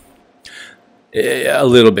Kitayama. A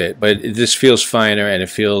little bit, but this feels finer, and it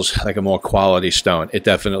feels like a more quality stone. It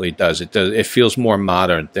definitely does. It feels more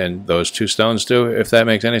modern than those two stones do, if that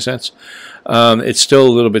makes any sense. It's still a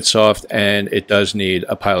little bit soft, and it does need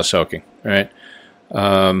a pile of soaking. Right?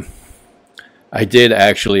 I did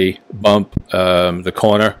actually bump the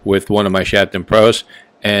corner with one of my Shapton Pros,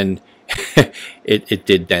 and it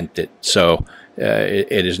did dent it. So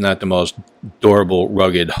it is not the most durable,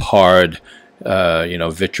 rugged, hard, you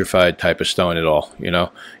know, vitrified type of stone at all. You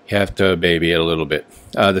know, you have to baby it a little bit.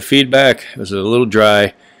 The feedback was a little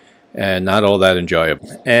dry and not all that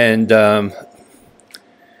enjoyable. And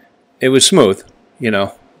it was smooth, you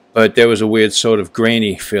know, but there was a weird sort of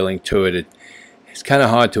grainy feeling to it. It's kind of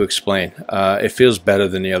hard to explain. It feels better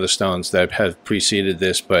than the other stones that have preceded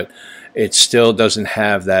this, but it still doesn't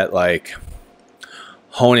have that, like,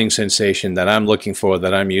 honing sensation that I'm looking for,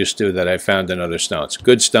 that I'm used to, that I found in other stones.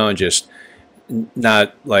 Good stone, just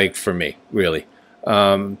not like for me, really.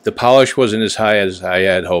 The polish wasn't as high as I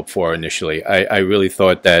had hoped for initially. I really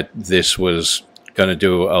thought that this was going to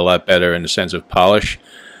do a lot better in the sense of polish.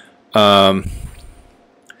 The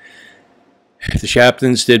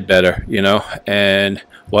Shaptons did better, you know, and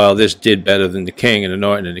while this did better than the King and the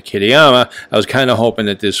Norton and the Kitayama, I was kind of hoping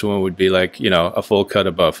that this one would be like, you know, a full cut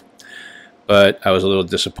above. But I was a little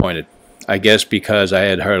disappointed. I guess because I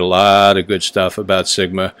had heard a lot of good stuff about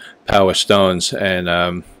Sigma power stones,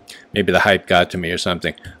 and maybe the hype got to me or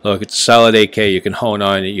something. Look, it's a solid 8K. You can hone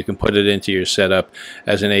on it. You can put it into your setup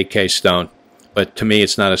as an 8K stone. But to me,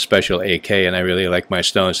 it's not a special 8K, and I really like my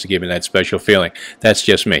stones to give me that special feeling. That's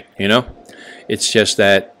just me, you know? It's just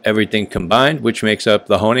that everything combined, which makes up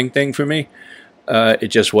the honing thing for me, it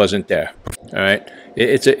just wasn't there. All right,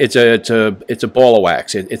 it's a ball of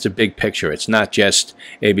wax. It's a big picture. It's not just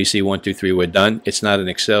ABC 1 2 3. We're done. It's not an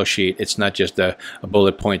Excel sheet. It's not just a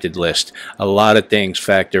bullet pointed list. A lot of things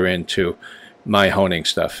factor into my honing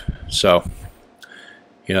stuff. So,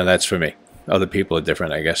 you know, that's for me. Other people are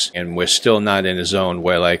different, I guess. And we're still not in a zone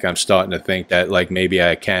where, like, I'm starting to think that, like, maybe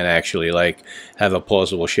I can actually, like, have a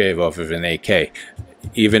plausible shave off of an 8K.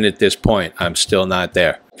 Even at this point, I'm still not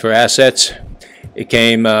there. For assets, it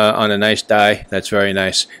came on a nice die. That's very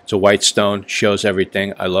nice. It's a white stone. Shows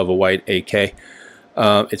everything. I love a white 8K.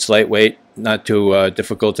 It's lightweight, not too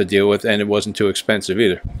difficult to deal with, and it wasn't too expensive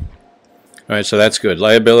either. All right, so that's good.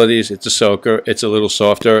 Liabilities, it's a soaker. It's a little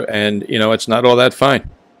softer, and, you know, it's not all that fine.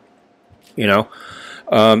 You know,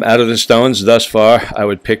 out of the stones thus far, I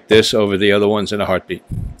would pick this over the other ones in a heartbeat.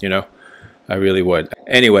 You know, I really would.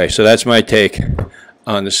 Anyway, so that's my take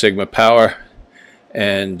on the Sigma Power,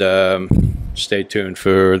 and stay tuned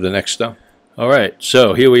for the next stone. All right,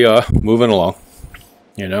 so here we are, moving along,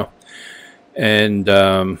 you know, and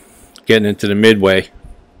getting into the midway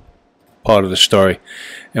part of the story,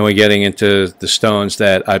 and we're getting into the stones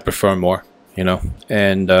that I prefer more, you know,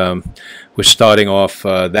 and we're starting off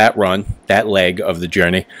that run, that leg of the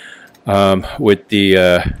journey, with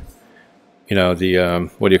the you know, the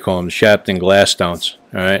what do you call them, the Shapton glass stones.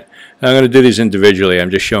 All right, and I'm going to do these individually.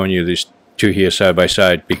 I'm just showing you these two here side by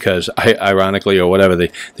side because ironically or whatever,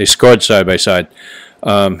 they scored side by side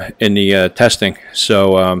in the testing.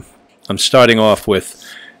 So I'm starting off with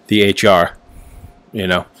the HR, you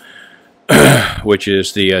know, which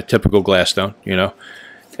is the typical glass stone, you know,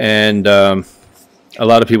 and a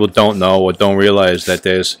lot of people don't know or don't realize that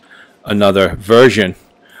there's another version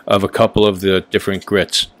of a couple of the different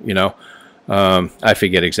grits, you know. I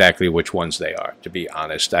forget exactly which ones they are, to be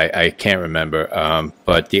honest. I can't remember.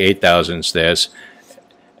 But the 8000s, there's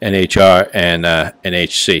an HR and an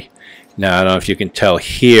HC. Now, I don't know if you can tell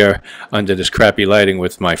here under this crappy lighting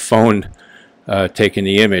with my phone taking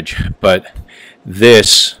the image, but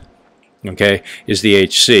this, okay, is the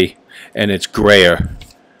HC, and it's grayer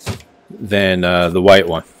than the white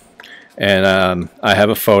one. And I have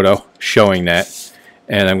a photo showing that,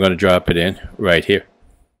 and I'm going to drop it in right here.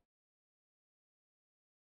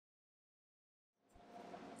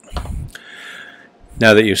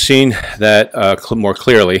 Now that you've seen that more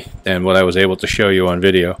clearly than what I was able to show you on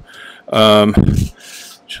video,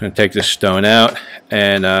 just going to take this stone out,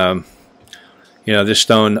 and you know, this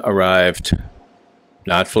stone arrived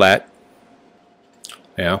not flat,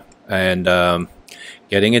 you know, and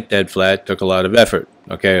getting it dead flat took a lot of effort.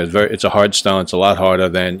 Okay, it's a hard stone. It's a lot harder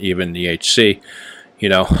than even the HC. You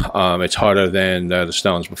know, it's harder than the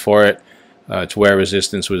stones before it. Its wear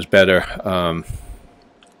resistance was better.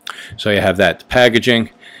 So you have that. The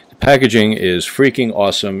packaging is freaking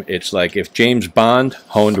awesome. It's like if James Bond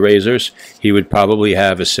honed razors, he would probably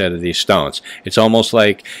have a set of these stones. It's almost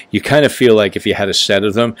like you kind of feel like if you had a set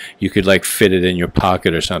of them, you could like fit it in your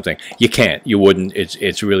pocket or something. You can't. You wouldn't.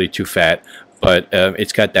 It's really too fat. But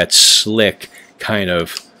it's got that slick kind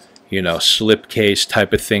of, you know, slipcase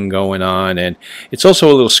type of thing going on, and it's also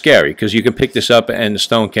a little scary because you can pick this up and the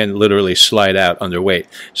stone can literally slide out under weight.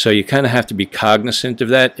 So you kind of have to be cognizant of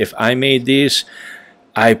that. If I made these,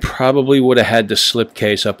 I probably would have had the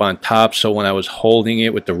slipcase up on top, so when I was holding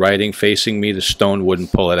it with the writing facing me, the stone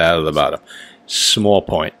wouldn't pull it out of the bottom. Small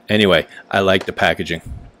point. Anyway, I like the packaging,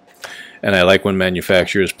 and I like when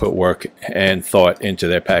manufacturers put work and thought into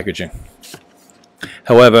their packaging.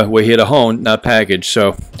 However, we're here to hone, not package,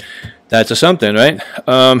 so that's a something, right?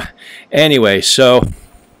 Anyway, so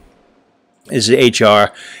this is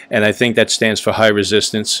HR, and I think that stands for high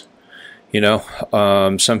resistance. You know,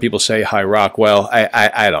 some people say high Rockwell.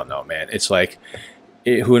 I don't know, man. It's like,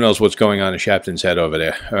 who knows what's going on in Shapton's head over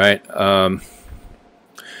there, all right?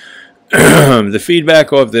 The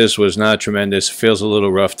feedback of this was not tremendous. It feels a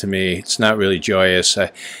little rough to me. It's not really joyous.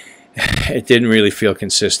 It didn't really feel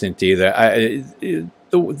consistent either.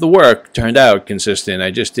 The work turned out consistent.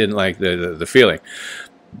 I just didn't like the feeling.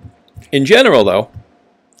 In general, though,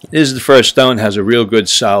 this is the first stone has a real good,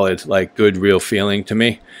 solid, like good, real feeling to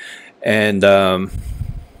me, and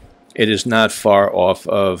it is not far off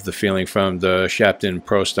of the feeling from the Shapton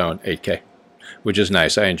Pro Stone 8K, which is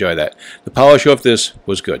nice. I enjoy that. The polish off this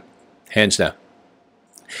was good, hands down.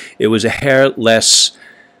 It was a hair less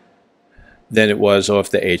than it was off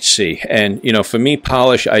the HC. And you know, for me,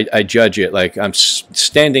 polish, I judge it like I'm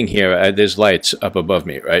standing here. There's lights up above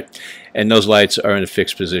me, right? And those lights are in a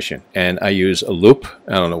fixed position. And I use a loop.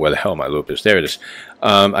 I don't know where the hell my loop is. There it is.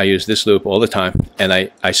 I use this loop all the time, and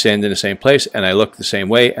I stand in the same place, and I look the same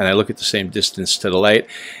way, and I look at the same distance to the light,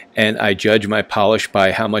 and I judge my polish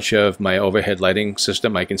by how much of my overhead lighting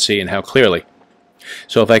system I can see and how clearly.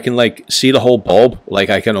 So if I can like see the whole bulb, like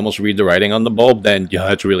I can almost read the writing on the bulb, then yeah,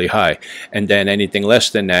 that's really high. And then anything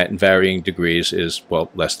less than that in varying degrees is,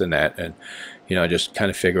 well, less than that. And you know, just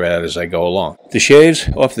kind of figure it out as I go along. The shaves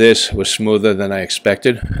off this was smoother than I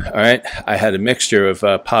expected. All right, I had a mixture of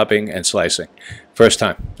popping and slicing. First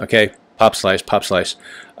time, okay, pop, slice, pop, slice.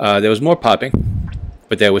 There was more popping,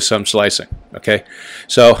 but there was some slicing, okay?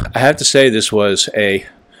 So I have to say this was a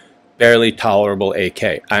barely tolerable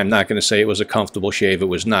AK. I'm not going to say it was a comfortable shave. It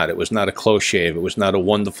was not. It was not a close shave. It was not a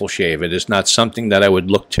wonderful shave. It is not something that I would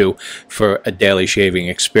look to for a daily shaving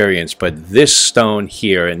experience. But this stone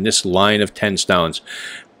here and this line of 10 stones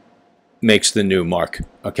makes the new mark,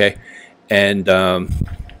 okay? And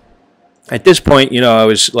at this point, you know, I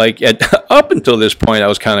was like, up until this point, I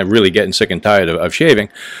was kind of really getting sick and tired of shaving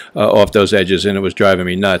off those edges, and it was driving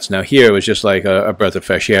me nuts. Now here, it was just like a breath of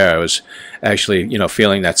fresh air. I was actually, you know,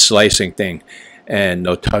 feeling that slicing thing and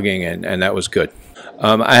no tugging, and that was good.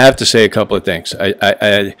 I have to say a couple of things.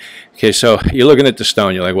 Okay, so you're looking at the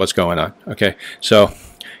stone, you're like, what's going on? Okay, so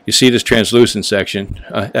you see this translucent section,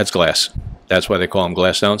 that's glass. That's why they call them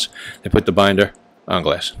glass stones. They put the binder on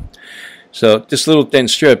glass. So this little thin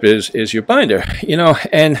strip is your binder, you know,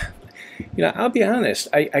 and, you know, I'll be honest,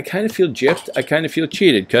 I kind of feel gypped, I kind of feel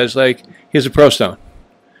cheated, because, like, here's a pro stone.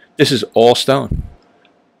 This is all stone.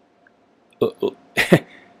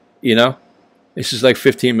 You know, this is like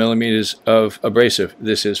 15 millimeters of abrasive.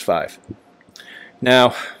 This is 5.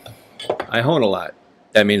 Now, I hone a lot.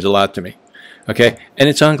 That means a lot to me, okay? And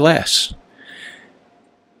it's on glass.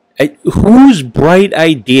 Whose bright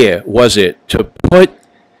idea was it to put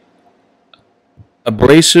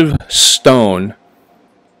abrasive stone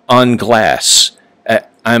on glass?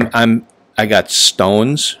 I got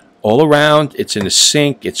stones all around. It's in a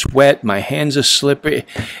sink. It's wet. My hands are slippery.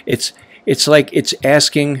 It's like it's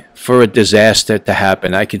asking for a disaster to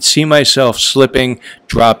happen. I could see myself slipping,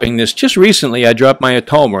 dropping this. Just recently, I dropped my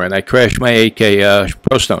Atoma and I crashed my AK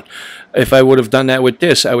Pro Stone. If I would have done that with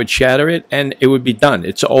this, I would shatter it and it would be done.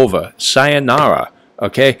 It's over. Sayonara.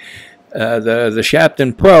 Okay. The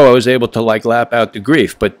Shapton Pro, I was able to like lap out the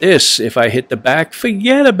grief, but this, if I hit the back,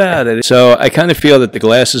 forget about it. So I kind of feel that the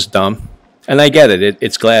glass is dumb, and I get it.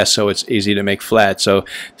 It's glass, so it's easy to make flat. So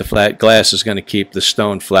the flat glass is going to keep the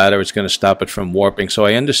stone flatter. It's going to stop it from warping. So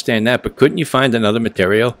I understand that, but couldn't you find another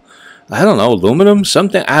material? I don't know, aluminum,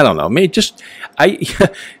 something. I don't know. Maybe just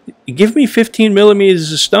give me 15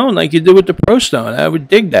 millimeters of stone like you did with the Pro Stone. I would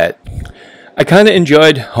dig that. I kind of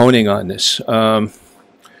enjoyed honing on this.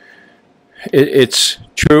 It's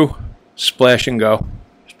true, splash and go.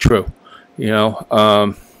 It's true, you know.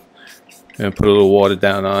 And put a little water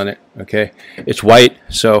down on it. Okay, it's white,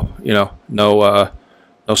 so you know, no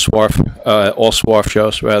swarf, all swarf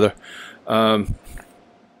shows rather.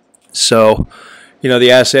 So, you know,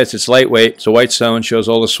 the assets. It's lightweight. It's a white stone, shows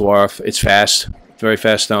all the swarf. It's fast, very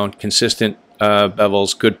fast stone. Consistent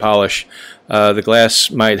bevels, good polish. The glass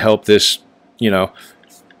might help this, you know,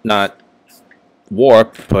 not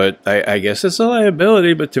warp, but I guess it's a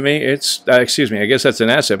liability. But to me, it's excuse me. I guess that's an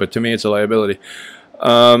asset, but to me, it's a liability.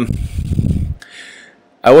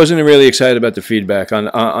 I wasn't really excited about the feedback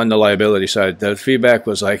on the liability side. The feedback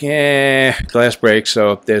was like, glass breaks,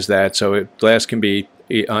 so there's that. So glass can be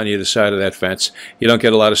on either side of that fence. You don't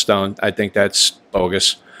get a lot of stone. I think that's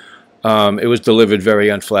bogus. It was delivered very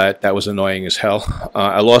unflat. That was annoying as hell.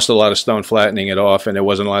 I lost a lot of stone flattening it off, and there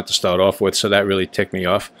wasn't a lot to start off with, so that really ticked me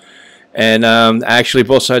off. And actually,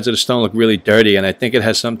 both sides of the stone look really dirty, and I think it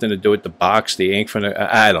has something to do with the box, the ink from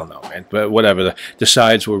the, I don't know, man. But whatever, the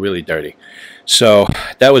sides were really dirty. So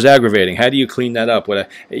that was aggravating. How do you clean that up?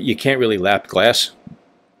 You can't really lap glass. I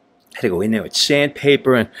had to go in there with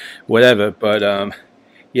sandpaper and whatever. But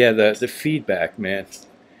yeah, the feedback, man.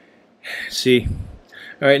 See,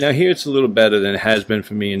 all right, now here it's a little better than it has been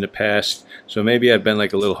for me in the past. So maybe I've been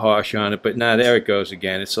like a little harsh on it, but now there it goes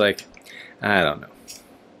again. It's like, I don't know.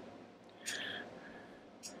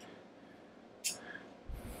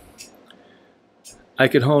 I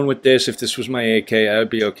could hone with this. If this was my AK, I would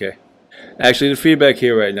be okay. Actually, the feedback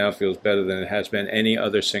here right now feels better than it has been any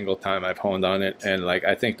other single time I've honed on it. And like,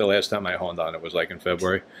 I think the last time I honed on it was like in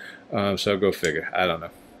February. So go figure. I don't know.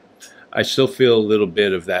 I still feel a little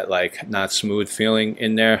bit of that like not smooth feeling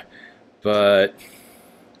in there, but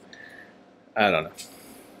I don't know.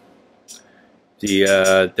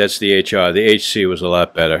 That's the HR. The HC was a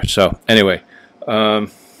lot better. So anyway,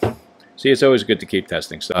 see, it's always good to keep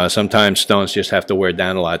testing. Sometimes stones just have to wear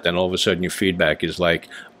down a lot. Then all of a sudden your feedback is like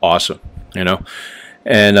awesome, you know.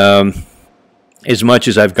 And as much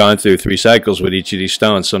as I've gone through 3 cycles with each of these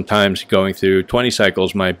stones, sometimes going through 20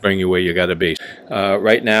 cycles might bring you where you got to be.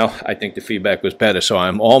 Right now, I think the feedback was better, so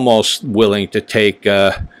I'm almost willing to take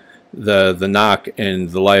the knock in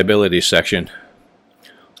the liability section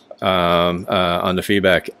on the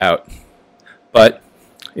feedback out. But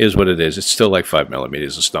is what it is. It's still like 5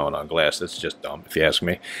 millimeters of stone on glass. That's just dumb, if you ask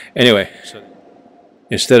me. Anyway, so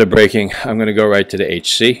instead of breaking, I'm going to go right to the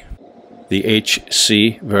HC. The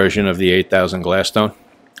HC version of the 8000 glass stone,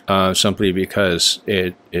 simply because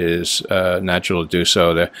it is natural to do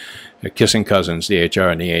so. They're kissing cousins, the HR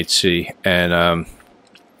and the HC, and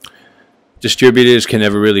distributors can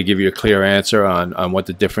never really give you a clear answer on what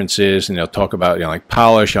the difference is, and they'll talk about, you know, like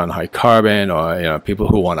polish on high carbon, or, you know, people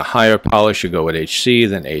who want a higher polish should go with HC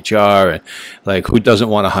than HR, and like, who doesn't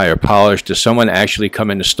want a higher polish? Does someone actually come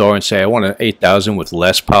in the store and say, I want an 8000 with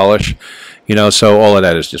less polish? You know, so all of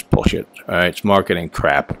that is just bullshit. All right, it's marketing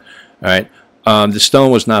crap. All right, the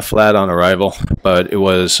stone was not flat on arrival, but it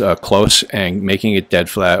was close, and making it dead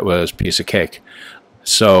flat was a piece of cake.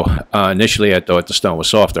 So initially, I thought the stone was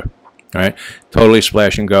softer. All right, totally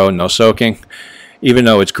splash and go, no soaking. Even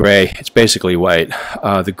though it's gray, it's basically white.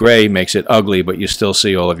 The gray makes it ugly, but you still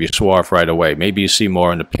see all of your swarf right away. Maybe you see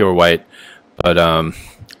more in the pure white, but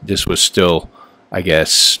this was still, I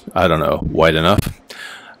guess, I don't know, white enough.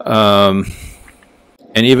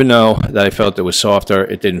 And even though that I felt it was softer,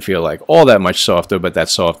 it didn't feel like all that much softer, but that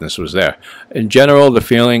softness was there. In general, the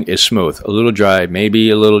feeling is smooth. A little dry, maybe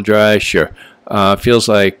a little dry, sure. Feels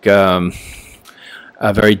like a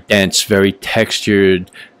very dense, very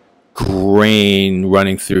textured grain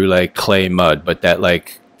running through like clay mud, but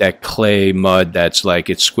that clay mud that's like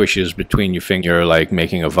it squishes between your finger, like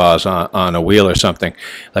making a vase on a wheel or something,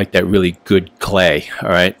 like that really good clay. All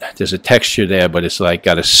right, there's a texture there, but it's like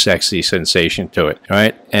got a sexy sensation to it. All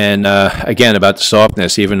right, and again, about the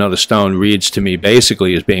softness, even though the stone reads to me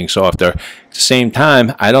basically as being softer, at the same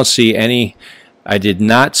time, I did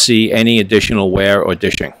not see any additional wear or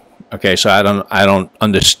dishing. Okay, so I don't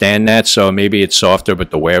understand that. So maybe it's softer, but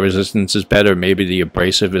the wear resistance is better. Maybe the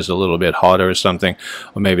abrasive is a little bit harder or something,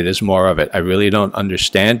 or maybe there's more of it. I really don't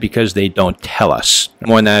understand, because they don't tell us.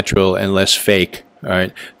 More natural and less fake, all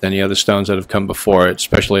right, than the other stones that have come before it,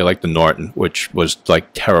 especially like the Norton, which was like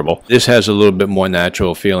terrible. This has a little bit more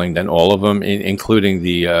natural feeling than all of them, including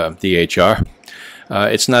the HR.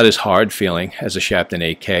 It's not as hard feeling as a Shapton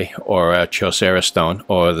 8K or a Chaucera stone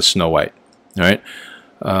or the Snow White, all right.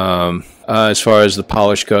 As far as the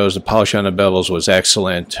polish goes, the polish on the bevels was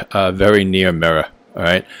excellent, very near mirror. All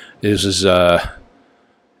right, this is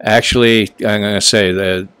actually, I'm going to say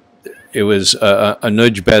that it was a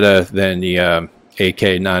nudge better than the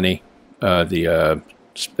AK Nani, the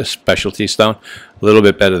specialty stone. A little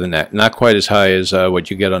bit better than that. Not quite as high as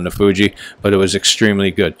what you get on the Fuji, but it was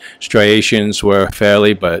extremely good. Striations were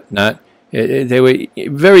fairly, but not. They were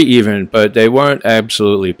very even, but they weren't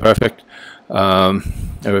absolutely perfect.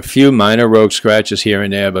 There were a few minor rogue scratches here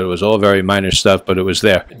and there, but it was all very minor stuff, but it was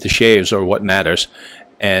there. The shaves are what matters,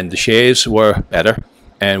 and the shaves were better,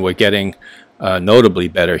 and we're getting notably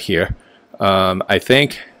better here. I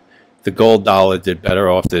think the gold dollar did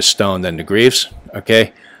better off this stone than the Greaves,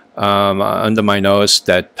 okay? Under my nose,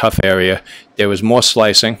 that tough area, there was more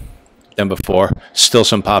slicing than before, still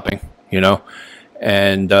some popping, you know,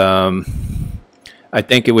 and I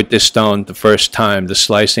think with this stone, the first time, the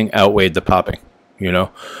slicing outweighed the popping, you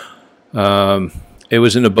know. It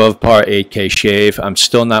was an above par 8K shave. I'm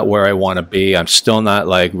still not where I want to be. I'm still not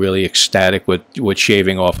like really ecstatic with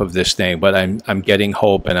shaving off of this thing, but I'm getting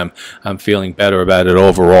hope, and I'm feeling better about it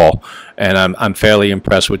overall, and I'm fairly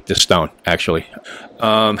impressed with this stone, actually.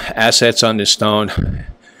 Assets on this stone: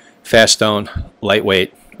 fast stone,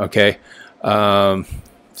 lightweight, okay.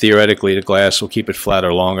 Theoretically, the glass will keep it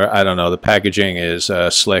flatter longer. I don't know. The packaging is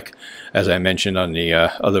slick, as I mentioned on the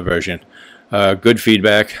other version. Good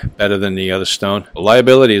feedback, better than the other stone.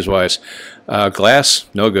 Liabilities wise, glass,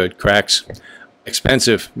 no good. Cracks,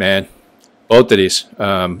 expensive, man. Both of these,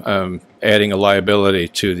 adding a liability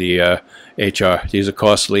to the HR. These are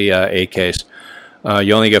costly AKs.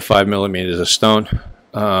 You only get 5 millimeters of stone.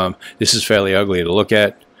 This is fairly ugly to look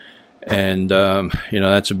at, and you know,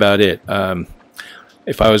 that's about it.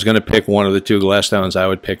 If I was going to pick one of the two glass stones, I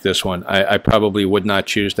would pick this one. I probably would not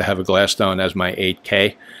choose to have a glass stone as my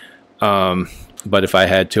 8K, but if I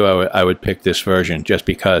had to, I would pick this version, just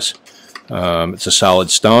because it's a solid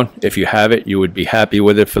stone. If you have it, you would be happy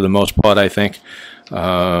with it for the most part, I think.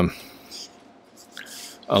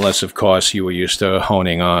 unless of course you were used to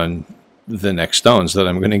honing on the next stones that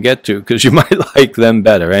I'm going to get to, because you might like them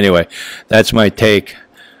better. Anyway, that's my take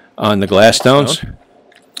on the glass stones,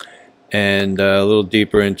 and a little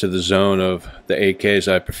deeper into the zone of the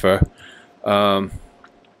 8Ks I prefer.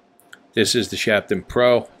 This is the Shapton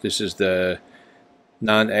Pro. This is the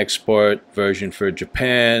non-export version for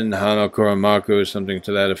Japan, Hano Kuramaku, something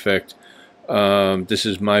to that effect. This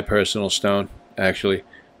is my personal stone, actually.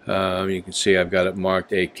 You can see I've got it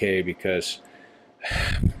marked 8K because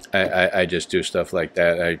I just do stuff like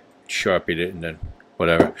that. I sharpied it and then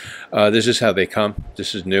whatever. This is how they come.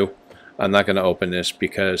 This is new. I'm not going to open this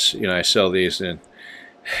because, you know, I sell these, and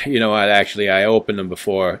you know what, actually I open them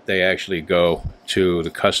before they actually go to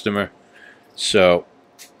the customer. So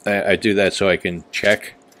I do that so I can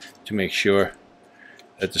check to make sure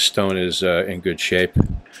that the stone is in good shape,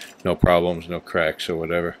 no problems, no cracks or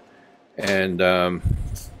whatever. And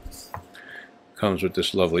comes with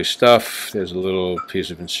this lovely stuff. There's a little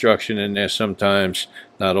piece of instruction in there sometimes,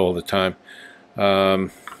 not all the time.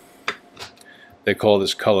 They call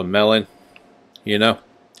this color melon, you know.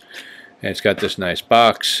 And it's got this nice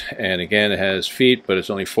box, and again it has feet, but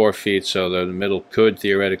it's only 4 feet, so the middle could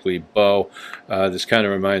theoretically bow. This kind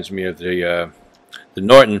of reminds me of the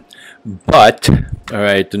Norton, but all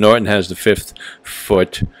right, the Norton has the 5th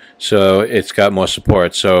foot, so it's got more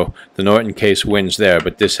support. So the Norton case wins there,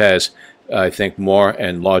 but this has, I think, more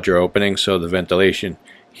and larger openings, so the ventilation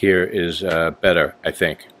here is better, I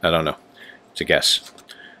think. I don't know. It's a guess.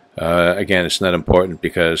 Again, it's not important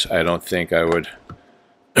because I don't think I would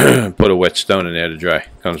put a wet stone in there to dry.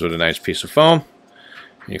 Comes with a nice piece of foam.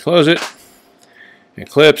 You close it, it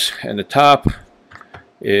clips, and the top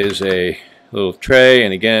is a little tray,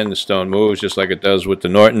 and again the stone moves just like it does with the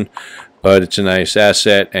Norton, but it's a nice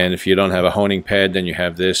asset. And if you don't have a honing pad, then you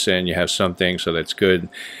have this and you have something, so that's good.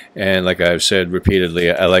 And like I've said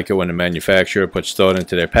repeatedly, I like it when a manufacturer puts thought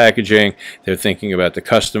into their packaging. They're thinking about the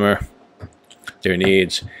customer, their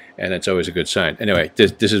needs, and that's always a good sign. Anyway,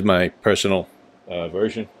 this is my personal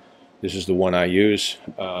version. This is the one I use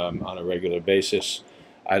on a regular basis.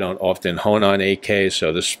 I don't often hone on 8K,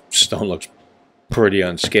 so this stone looks pretty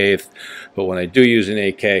unscathed. But when I do use an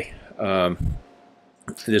 8K,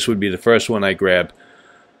 this would be the first one I grab.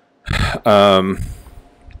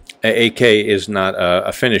 8K is not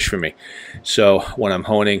a finish for me. So when I'm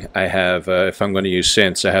honing, I have, if I'm going to use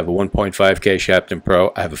synths, I have a 1.5K Shapton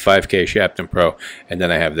Pro, I have a 5K Shapton Pro, and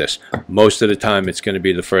then I have this. Most of the time, it's going to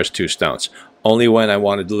be the first 2 stones. Only when I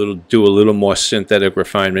want to do a little more synthetic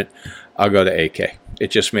refinement, I'll go to 8K.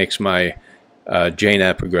 It just makes my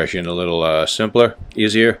JNAP progression a little simpler,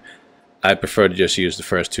 easier. I prefer to just use the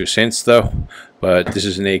first 2 synths though, but this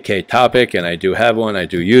is an 8K topic, and I do have one, I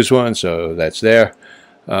do use one, so that's there.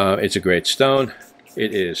 It's a great stone.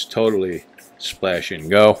 It is totally splash and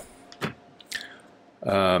go.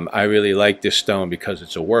 I really like this stone because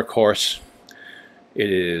it's a workhorse. It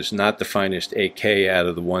is not the finest 8K out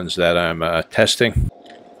of the ones that I'm testing.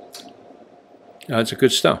 It's a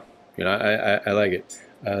good stone. You know, I like it.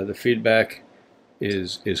 The feedback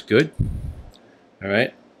is good. All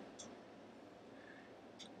right.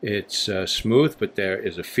 It's smooth, but there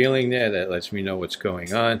is a feeling there that lets me know what's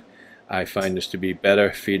going on. I find this to be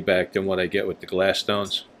better feedback than what I get with the glass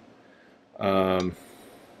stones. I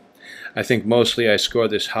think mostly I score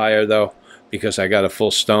this higher though because I got a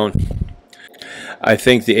full stone. I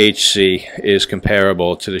think the HC is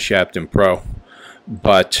comparable to the Shapton Pro,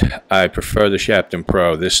 but I prefer the Shapton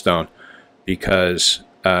Pro, this stone, because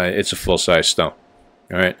it's a full-size stone.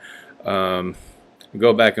 All right.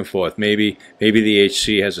 Go back and forth. Maybe the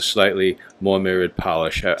HC has a slightly more mirrored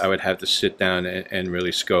polish. I would have to sit down and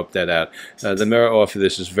really scope that out. The mirror off of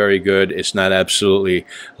this is very good. It's not absolutely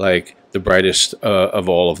like the brightest of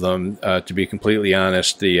all of them. To be completely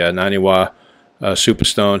honest, the Naniwa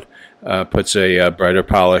Superstone puts a brighter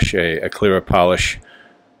polish, a clearer polish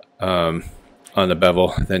on the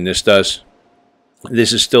bevel than this does.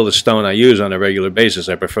 This is still the stone I use on a regular basis.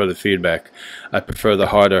 I prefer the feedback. I prefer the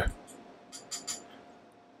harder.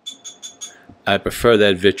 I prefer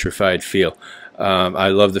that vitrified feel. I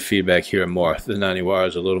love the feedback here more. The Naniwa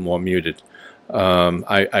is a little more muted.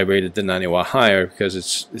 I rated the Naniwa higher because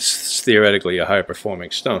it's theoretically a higher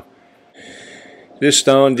performing stone. This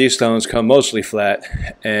stone, these stones come mostly flat,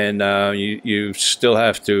 and you still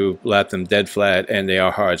have to lap them dead flat, and they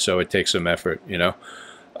are hard, so it takes some effort, you know.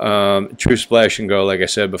 True Splash and Go, like I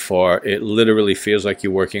said before, it literally feels like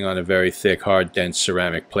you're working on a very thick, hard, dense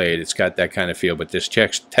ceramic plate. It's got that kind of feel, but this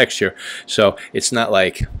texture, so it's not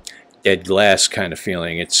like dead glass kind of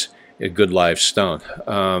feeling. It's a good live stone.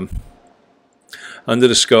 under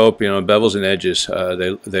the scope, you know, bevels and edges,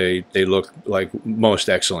 they look like most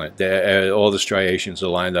excellent. All the striations are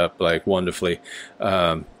lined up like wonderfully.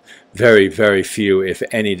 Very, very few, if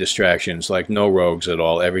any, distractions. Like no rogues at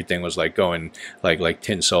all. Everything was like going like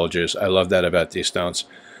tin soldiers. I love that about these stones.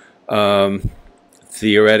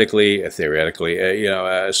 Theoretically, you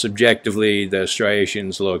know, subjectively, the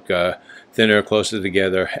striations look thinner, closer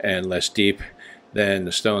together, and less deep than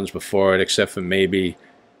the stones before it, except for maybe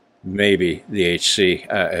the HC.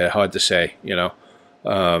 Hard to say, you know.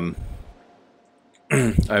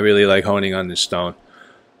 I really like honing on this stone,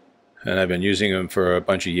 and I've been using them for a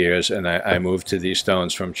bunch of years, and I moved to these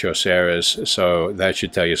stones from Choceras, so that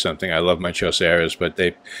should tell you something. I love my Choceras, but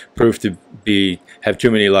they prove to have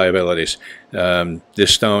too many liabilities.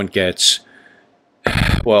 This stone gets,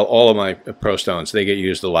 well, all of my pro stones, they get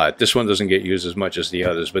used a lot. This one doesn't get used as much as the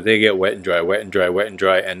others, but they get wet and dry, wet and dry, wet and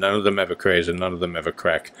dry, and none of them ever craze, and none of them ever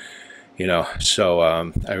crack, you know. So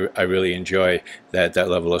I really enjoy that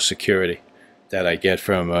level of security that I get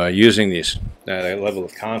from using these. That level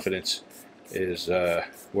of confidence is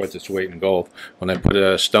worth its weight in gold. When I put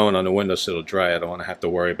a stone on the windowsill to dry, I don't want to have to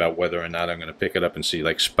worry about whether or not I'm going to pick it up and see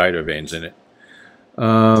like spider veins in it.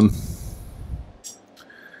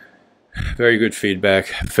 Very good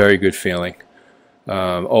feedback, very good feeling.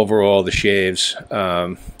 Overall, the shaves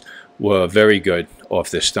were very good off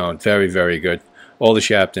this stone. Very, very good. All the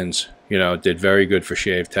Shaptons, you know, did very good for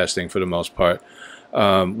shave testing for the most part.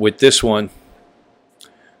 With this one,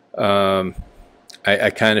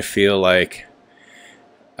 I kind of feel like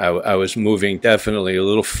I was moving definitely a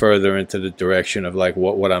little further into the direction of like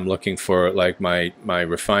what I'm looking for, like my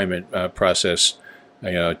refinement process,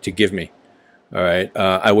 you know, to give me. All right.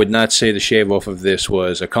 I would not say the shave off of this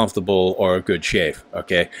was a comfortable or a good shave.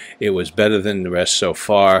 Okay. It was better than the rest so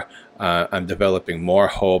far. I'm developing more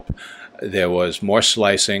hope. There was more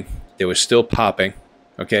slicing. There was still popping.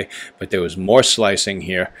 Okay, but there was more slicing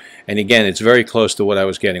here, and again, it's very close to what I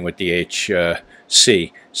was getting with the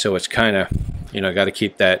HC, so it's kind of, you know, got to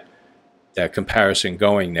keep that comparison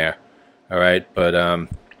going there. All right, but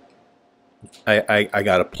I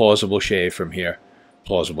got a plausible shave from here,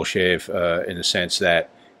 plausible shave in the sense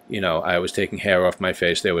that, you know, I was taking hair off my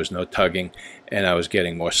face, there was no tugging, and I was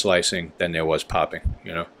getting more slicing than there was popping.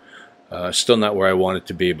 You know, still not where I want it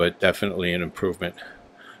to be, but definitely an improvement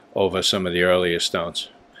over some of the earlier stones.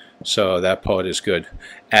 So that part is good.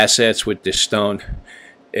 Assets with this stone,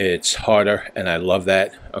 it's harder, and I love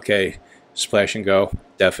that. Okay, splash and go,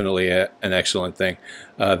 definitely an excellent thing.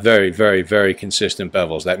 Very, very, very consistent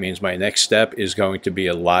bevels. That means my next step is going to be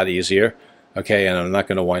a lot easier. Okay, and I'm not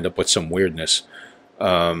going to wind up with some weirdness.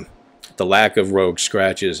 The lack of rogue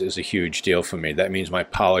scratches is a huge deal for me. That means my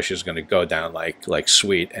polish is going to go down like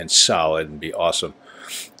sweet and solid and be awesome.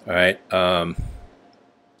 All right.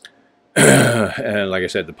 And like I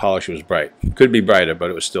said, the polish was bright. Could be brighter, but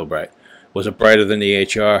it was still bright. Was it brighter than the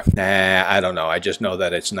HR? Nah, I don't know. I just know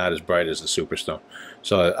that it's not as bright as the Superstone.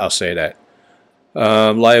 So I'll say that.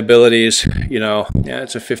 Liabilities, you know, yeah,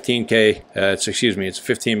 it's a 15K, it's a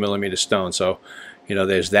 15 millimeter stone. So, you know,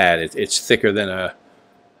 there's that. It's thicker than a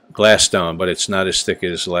glass stone, but it's not as thick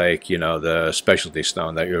as, like, you know, the specialty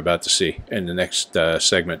stone that you're about to see in the next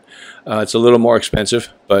segment. It's a little more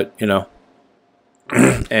expensive, but, you know,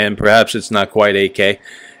 and perhaps it's not quite 8K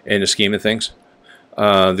in the scheme of things.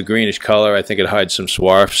 The greenish color, I think it hides some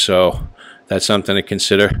swarf, so that's something to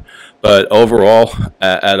consider. But overall,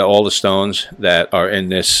 out of all the stones that are in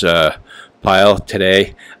this pile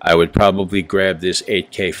today, I would probably grab this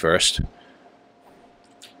 8K first,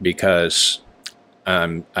 because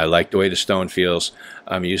I like the way the stone feels.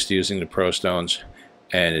 I'm used to using the Pro Stones,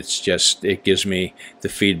 and it gives me the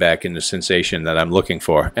feedback and the sensation that I'm looking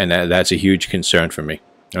for, and that's a huge concern for me.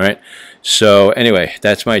 All right, so anyway,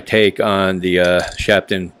 that's my take on the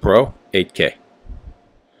Shapton Pro 8K.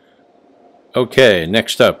 Okay,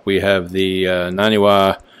 next up we have the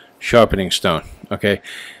Naniwa sharpening stone. Okay,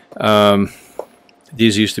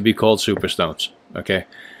 these used to be called Superstones. Okay,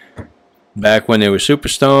 back when they were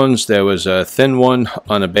Superstones, there was a thin one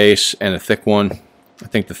on a base and a thick one. I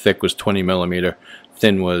think the thick was 20 millimeter.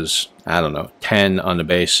 Thin was, I don't know, 10 on the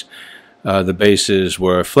base. The bases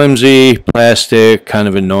were flimsy, plastic, kind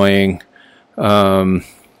of annoying, but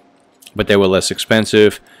they were less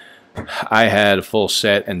expensive. I had a full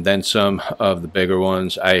set and then some of the bigger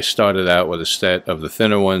ones. I started out with a set of the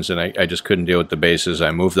thinner ones, and I just couldn't deal with the bases.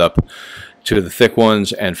 I moved up to the thick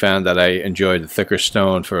ones and found that I enjoyed the thicker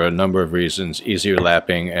stone for a number of reasons: easier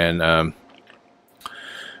lapping and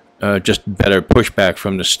just better pushback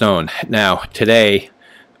from the stone. Now, today,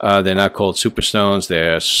 They're not called Superstones.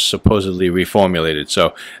 They're supposedly reformulated.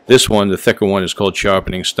 So this one, the thicker one, is called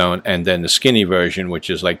sharpening stone, and then the skinny version, which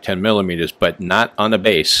is like 10 millimeters, but not on a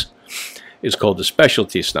base, is called the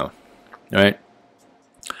specialty stone. All right.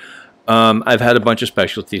 I've had a bunch of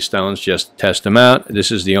specialty stones just to test them out.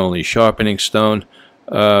 This is the only sharpening stone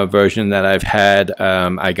version that I've had.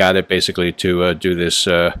 I got it basically to do this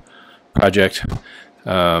project.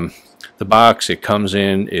 The box it comes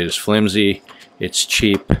in is flimsy. It's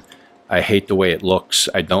cheap. I hate the way it looks.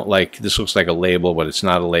 I don't like, this looks like a label, but it's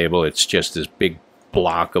not a label. It's just this big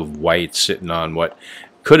block of white sitting on what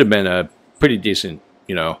could have been a pretty decent,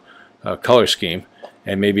 you know, color scheme.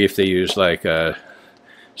 And maybe if they use like a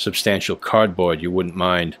substantial cardboard, you wouldn't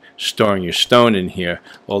mind storing your stone in here.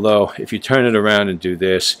 Although if you turn it around and do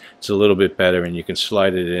this, it's a little bit better, and you can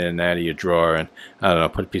slide it in and out of your drawer, and I don't know,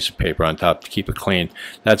 put a piece of paper on top to keep it clean.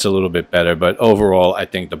 That's a little bit better, but overall I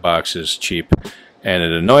think the box is cheap, and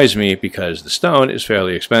it annoys me because the stone is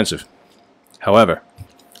fairly expensive. However,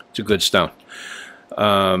 it's a good stone.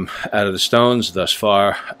 Out of the stones thus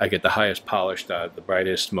far, I get the highest polished, the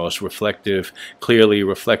brightest, most reflective, clearly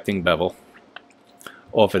reflecting bevel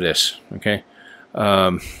off of this. Okay.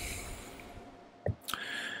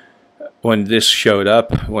 When this showed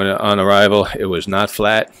up, when on arrival, it was not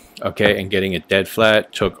flat. Okay, and getting it dead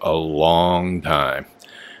flat took a long time.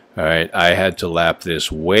 All right, I had to lap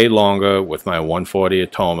this way longer with my 140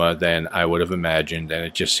 Atoma than I would have imagined, and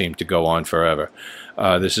it just seemed to go on forever.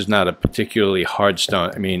 This is not a particularly hard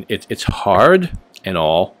stone. I mean, it's hard and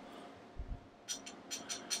all,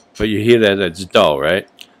 but you hear that it's dull, right?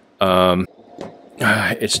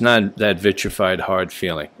 It's not that vitrified hard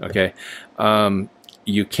feeling. Okay,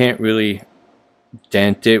 you can't really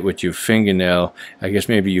dent it with your fingernail. I guess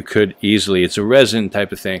maybe you could easily. It's a resin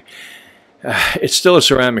type of thing. It's still a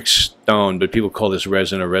ceramic stone, but people call this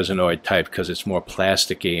resin a resinoid type because it's more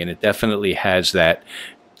plasticky, and it definitely has that.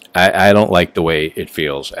 I don't like the way it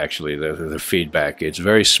feels, actually, the feedback. It's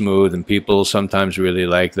very smooth, and people sometimes really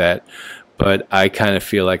like that, but I kind of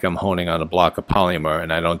feel like I'm honing on a block of polymer,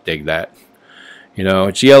 and I don't dig that. You know,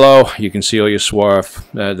 it's yellow. You can see all your swarf.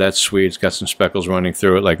 That's sweet. It's got some speckles running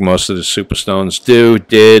through it like most of the Superstones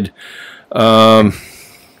did.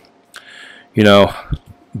 You know,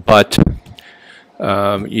 but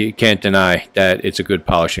you can't deny that it's a good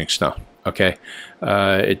polishing stone. Okay,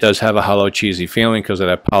 it does have a hollow, cheesy feeling because of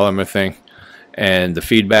that polymer thing, and the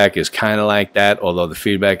feedback is kind of like that, although the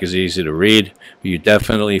feedback is easy to read. You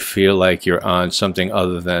definitely feel like you're on something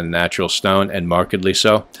other than natural stone, and markedly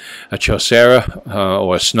so. A Chaucera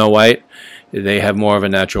or a Snow White, they have more of a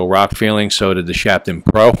natural rock feeling. So did the Shapton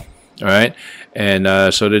Pro. All right,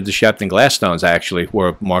 and so did the Shapton Glass Stones. Actually,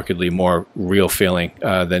 were markedly more real feeling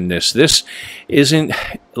than this. This isn't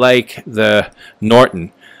like the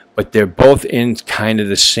Norton, but they're both in kind of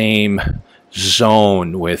the same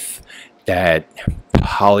zone with that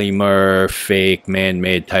polymer, fake,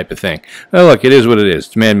 man-made type of thing. Well, look, it is what it is.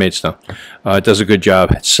 It's man-made stone. It does a good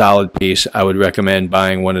job. It's a solid piece. I would recommend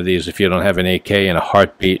buying one of these if you don't have an 8K in a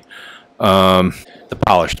heartbeat. The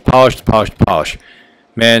polish.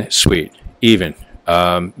 Man, sweet. Even.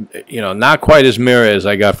 You know, not quite as mirror as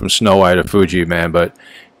I got from Snow White or Fuji, man, but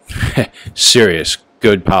serious,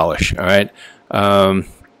 good polish, all right?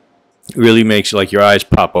 Really makes like your eyes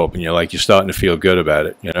pop open. You're like, you're starting to feel good about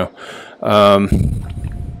it, you know?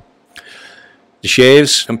 The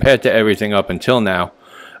shaves, compared to everything up until now,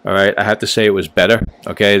 all right, I have to say it was better,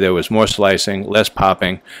 okay? There was more slicing, less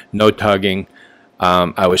popping, no tugging.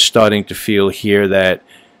 I was starting to feel here that,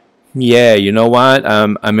 yeah, you know what?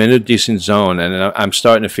 I'm in a decent zone, and I'm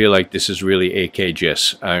starting to feel like this is really 8K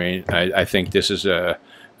gist. I mean, I think this is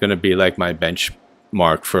going to be like my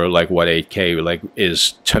benchmark for like what 8K like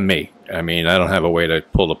is to me. I mean, I don't have a way to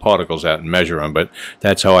pull the particles out and measure them, but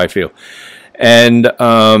that's how I feel. And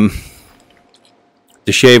the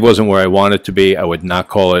shave wasn't where I wanted it to be. I would not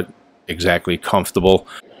call it exactly comfortable.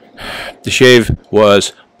 The shave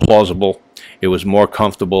was plausible. It was more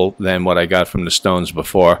comfortable than what I got from the stones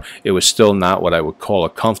before. It was still not what I would call a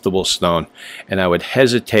comfortable stone. And I would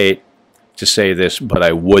hesitate to say this, but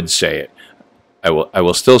I would say it. I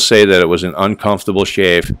will still say that it was an uncomfortable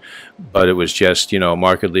shave, but it was just, you know,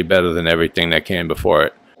 markedly better than everything that came before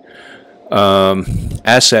it.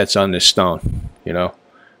 Assets on this stone, you know,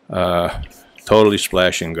 totally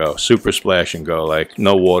splash and go, super splash and go, like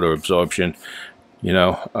no water absorption, you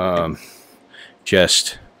know,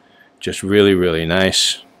 just really, really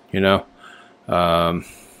nice, you know.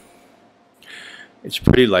 It's a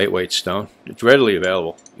pretty lightweight stone. It's readily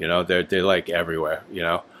available, you know, they're like everywhere, you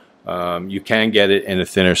know. You can get it in a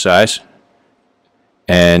thinner size,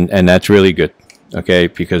 and that's really good, okay,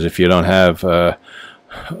 because if you don't have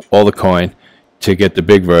all the coin to get the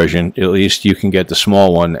big version. At least you can get the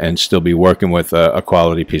small one and still be working with a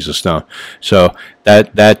quality piece of stone. So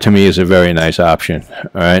that to me is a very nice option.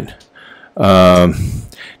 All right.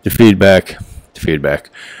 The feedback.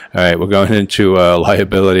 All right, we're going into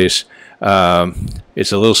liabilities.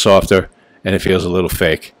 It's a little softer, and it feels a little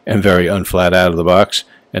fake and very unflat out of the box.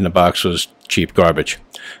 And the box was cheap garbage.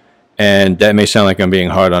 And that may sound like I'm being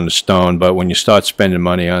hard on the stone, but when you start spending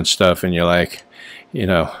money on stuff and you're like, you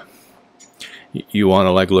know, you want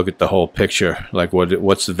to like look at the whole picture, like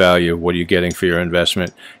what's the value, what are you getting for your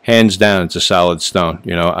investment? Hands down, it's a solid stone.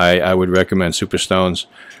 You know, I would recommend Superstones,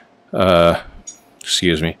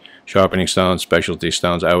 sharpening stones, specialty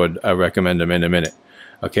stones. I recommend them in a minute.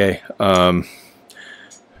 Okay,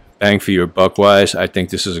 bang for your buck wise, I think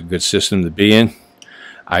this is a good system to be in.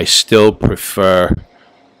 I still prefer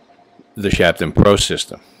the Shapton Pro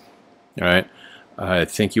system. All right, I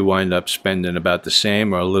think you wind up spending about the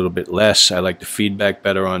same or a little bit less. I like the feedback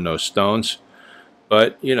better on those stones,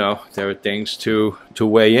 but you know, there are things to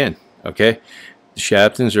weigh in. Okay, the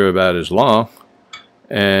Shaptons are about as long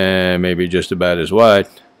and maybe just about as wide,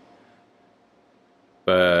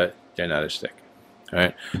 but they're not as thick. All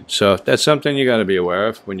right, so that's something you got to be aware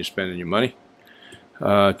of when you're spending your money.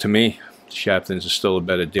 To me, Shaptons are still a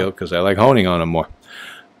better deal because I like honing on them more.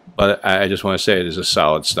 But I just want to say it is a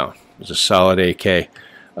solid stone. It's a solid AK.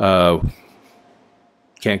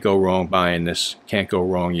 Can't go wrong buying this. Can't go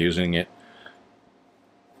wrong using it.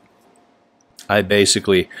 I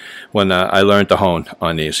basically, when I learned to hone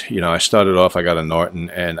on these, you know, I started off, I got a Norton,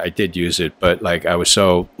 and I did use it, but like I was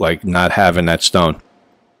so like not having that stone.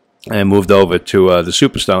 I moved over to the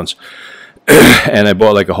Superstones, and I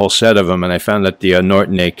bought like a whole set of them, and I found that the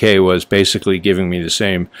Norton AK was basically giving me the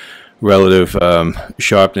same relative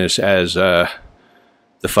sharpness as the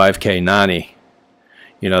 5K Nani.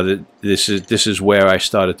 You know, this is where I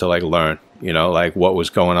started to like learn, you know, like what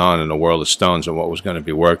was going on in the world of stones and what was going to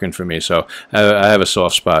be working for me. So I have a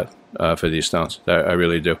soft spot for these stones. I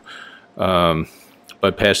really do.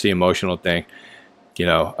 But past the emotional thing, you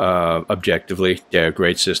know, objectively, they're a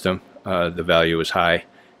great system. The value is high,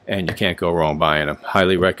 and you can't go wrong buying them.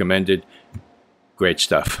 Highly recommended. Great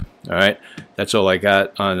stuff. All right, that's all I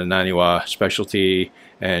got on the Naniwa Specialty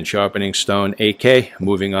and Sharpening Stone AK.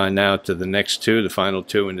 Moving on now to the next two, the final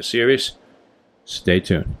two in the series. Stay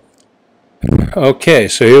tuned. Okay,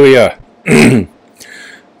 so here we are. The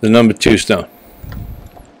number 2 stone.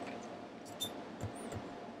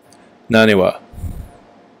 Naniwa.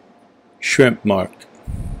 Shrimp marked.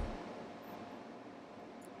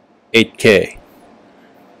 8K.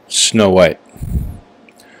 Snow White.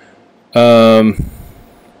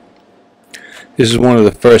 This is one of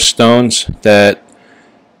the first stones that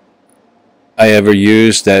I ever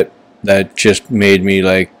used that just made me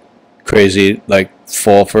like crazy, like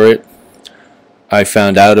fall for it. I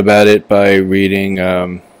found out about it by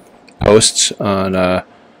reading posts on the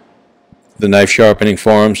knife sharpening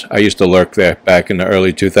forums. I used to lurk there back in the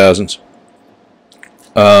early 2000s.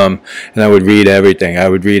 And I would read everything. I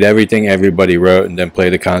would read everything everybody wrote and then play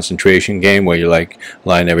the concentration game where you like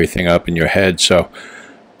line everything up in your head. So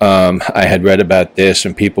I had read about this,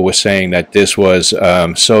 and people were saying that this was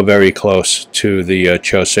so very close to the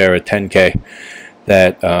Chosera 10K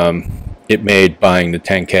that it made buying the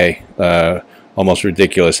 10K almost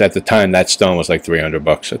ridiculous. At the time, that stone was like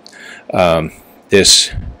 $300.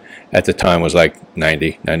 This at the time was like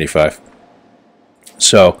 90, 95.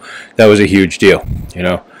 So that was a huge deal, you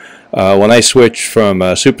know. When I switched from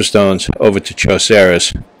Superstones over to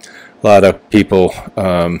Choseras, a lot of people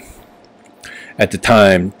at the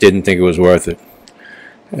time didn't think it was worth it,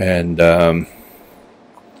 and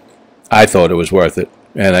I thought it was worth it,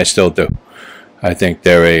 and I still do. I think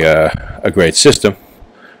they're a great system.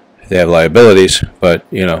 They have liabilities, but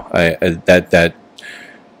you know, that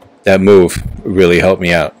move really helped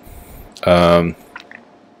me out.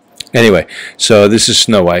 Anyway, so this is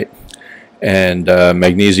Snow White and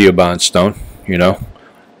Magnesia Bond stone, you know,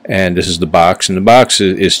 and this is the box, and the box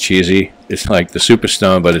is cheesy. It's like the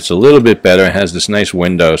Superstone, but it's a little bit better. It has this nice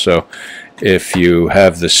window, so if you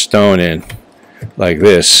have the stone in like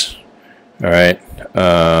this, all right,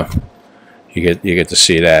 you get to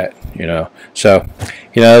see that, you know. So,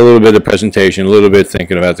 you know, a little bit of presentation, a little bit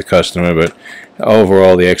thinking about the customer, but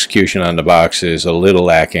overall the execution on the box is a little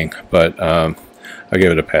lacking, but I'll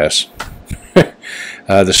give it a pass.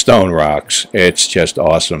 The stone rocks. It's just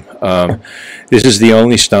awesome. This is the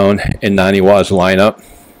only stone in Naniwa's lineup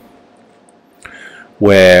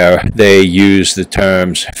where they use the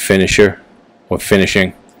terms finisher or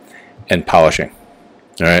finishing and polishing.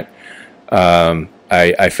 All right.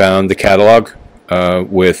 I found the catalog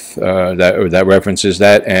that references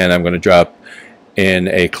that, and I'm going to drop in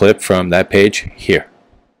a clip from that page here.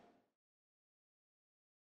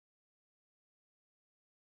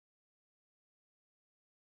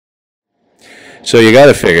 So you got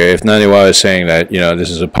to figure, if Naniwa is saying that, you know, this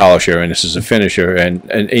is a polisher and this is a finisher, and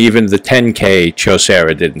even the 10K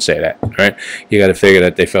Chosera didn't say that, right? You got to figure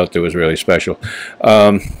that they felt it was really special.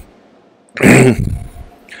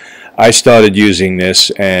 I started using this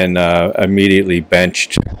and immediately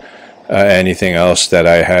benched anything else that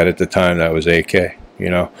I had at the time that was 8K. You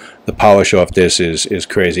know, the polish off this is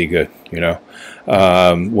crazy good, you know.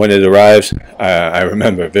 When it arrived, I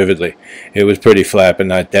remember vividly, it was pretty flat, but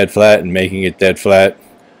not dead flat, and making it dead flat,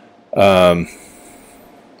 that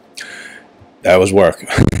was work,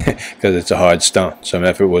 because it's a hard stone. Some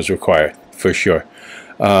effort was required, for sure.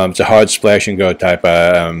 It's a hard splash and go type,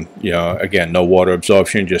 you know, again, no water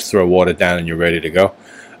absorption, just throw water down and you're ready to go.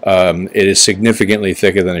 It is significantly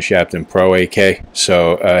thicker than a Shapton Pro AK,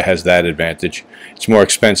 so it has that advantage. It's more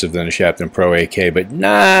expensive than a Shapton Pro AK, but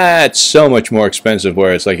not so much more expensive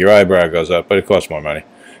where it's like your eyebrow goes up, but it costs more money,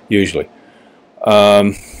 usually.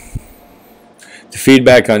 The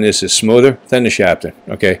feedback on this is smoother than the Shapton,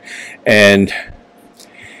 okay? And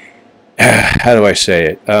how do I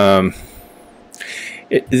say it?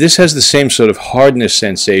 This has the same sort of hardness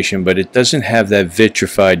sensation, but it doesn't have that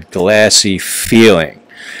vitrified, glassy feeling.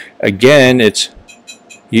 Again, it's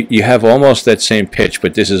you have almost that same pitch,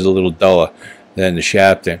 but this is a little duller than the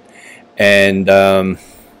Shapton, and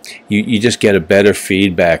you just get a better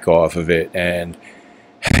feedback off of it, and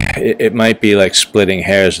it might be like splitting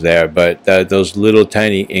hairs there, but those little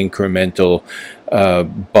tiny incremental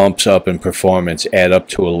bumps up in performance add up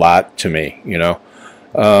to a lot to me, you know.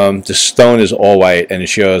 The stone is all white and it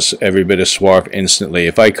shows every bit of swarf instantly.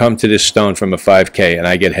 If I come to this stone from a 5K and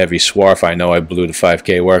I get heavy swarf, I know I blew the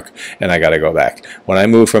 5K work and I got to go back. When I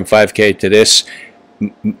move from 5K to this,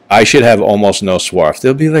 I should have almost no swarf.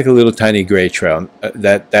 There'll be like a little tiny gray trail.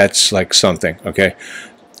 That's like something, okay?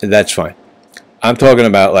 That's fine. I'm talking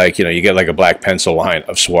about, like, you know, you get like a black pencil line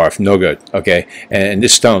of swarf, no good, okay? And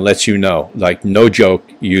this stone lets you know, like, no joke,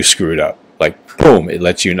 you screwed up. Like, boom, it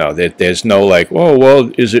lets you know that there's no like, oh,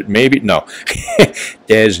 well, is it maybe? No.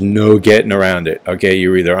 There's no getting around it, okay?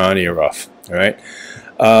 You're either on or you're off, all right?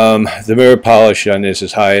 The mirror polish on this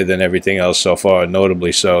is higher than everything else so far,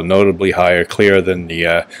 notably so, notably higher, clearer than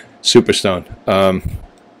the Superstone.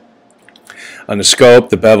 On the scope,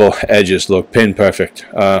 the bevel edges look pin perfect.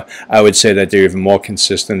 I would say that they're even more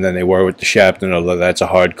consistent than they were with the Shapton, although that's a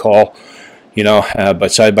hard call. You know,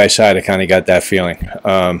 but side by side, I kind of got that feeling.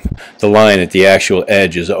 The line at the actual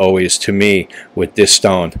edge is always, to me, with this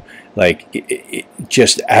stone, like, it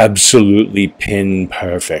just absolutely pin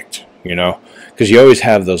perfect, you know? Because you always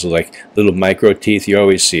have those, like, little micro teeth. You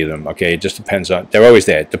always see them, okay? It just depends on, they're always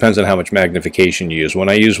there. It depends on how much magnification you use. When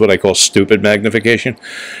I use what I call stupid magnification,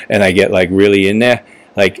 and I get, like, really in there,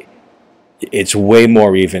 like, it's way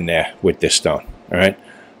more even there with this stone, all right?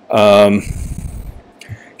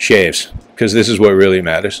 Shaves. Because this is what really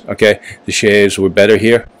matters, okay? The shaves were better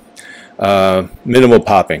here. Minimal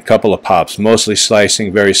popping, couple of pops, mostly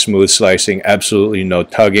slicing, very smooth slicing, absolutely no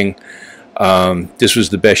tugging. This was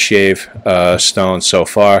the best shave stone so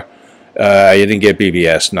far. I didn't get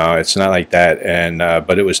BBS, no, it's not like that, and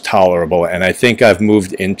but it was tolerable, and I think I've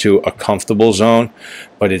moved into a comfortable zone,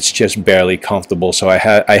 but it's just barely comfortable, so I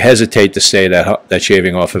hesitate to say that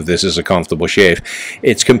shaving off of this is a comfortable shave.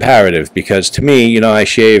 It's comparative, because to me, you know, I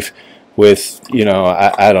shave with, you know,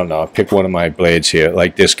 I don't know, pick one of my blades here,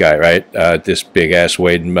 like this guy, right? This big-ass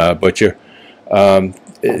Wade Butcher.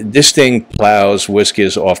 This thing plows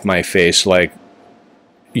whiskers off my face like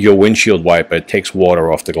your windshield wiper. It takes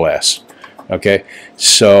water off the glass, okay?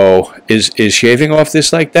 So is shaving off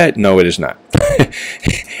this like that? No, it is not.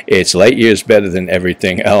 It's light years better than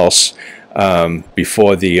everything else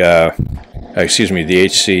before the, excuse me, the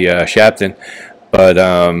HC Shapton. But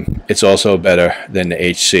it's also better than the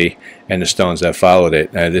HC and the stones that followed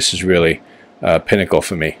it. This is really pinnacle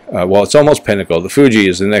for me. Well, it's almost pinnacle. The Fuji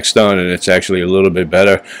is the next stone, and it's actually a little bit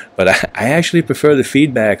better. But I actually prefer the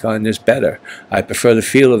feedback on this better. I prefer the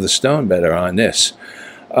feel of the stone better on this.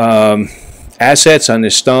 Assets on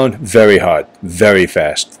this stone, very hard, very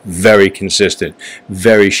fast, very consistent,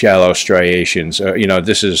 very shallow striations. You know,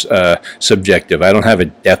 this is subjective. I don't have a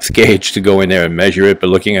depth gauge to go in there and measure it,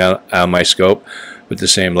 but looking at my scope with the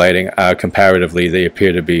same lighting, comparatively, they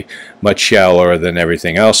appear to be much shallower than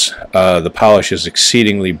everything else. The polish is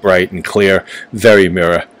exceedingly bright and clear, very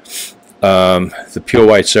mirror. The pure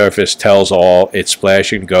white surface tells all. It's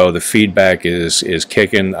splash and go. The feedback is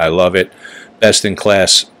kicking. I love it. Best in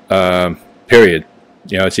class. Period.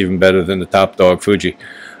 You know, it's even better than the top dog Fuji.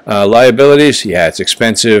 Liabilities, yeah, it's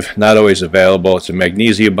expensive, not always available. It's a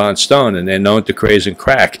magnesium bond stone, and they're known to craze and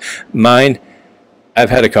crack. Mine, I've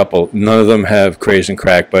had a couple. None of them have crazed and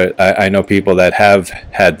cracked, but I know people that have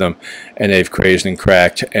had them, and they've crazed and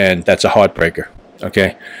cracked, and that's a heartbreaker.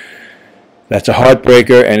 Okay, that's a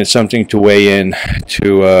heartbreaker, and it's something to weigh in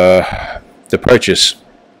to the purchase.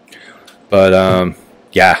 But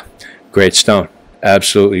yeah, great stone,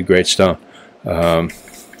 absolutely great stone.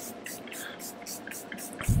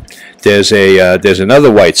 There's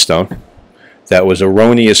another white stone that was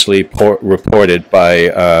erroneously reported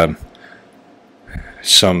by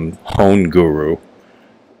some hone guru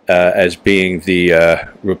as being the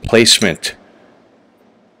replacement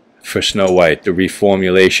for Snow White, the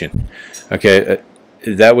reformulation. Okay,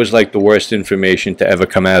 that was like the worst information to ever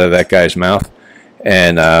come out of that guy's mouth,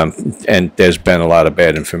 and there's been a lot of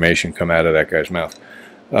bad information come out of that guy's mouth.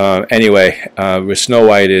 Anyway, with Snow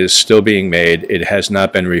White is still being made. It has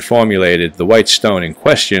not been reformulated. The white stone in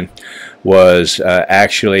question was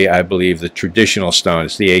actually, I believe, the traditional stone.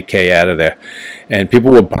 It's the 8K out of there. And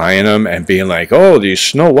people were buying them and being like, oh, these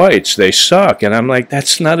Snow Whites, they suck. And I'm like,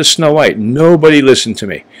 that's not a Snow White. Nobody listened to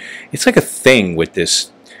me. It's like a thing with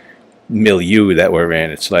this milieu that we're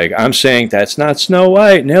in. It's like, I'm saying that's not Snow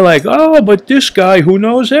White, and they're like, oh, but this guy who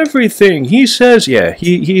knows everything, he says, yeah,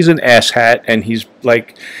 he's an asshat, and he's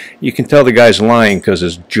like, you can tell the guy's lying because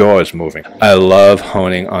his jaw is moving. I love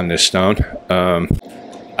honing on this stone.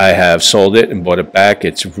 I have sold it and bought it back.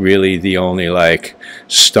 It's really the only like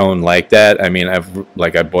stone like that. I mean, I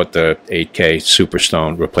bought the 8K Super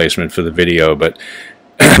Stone replacement for the video, but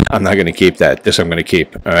I'm not going to keep that. This I'm going to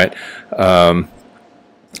keep. All right.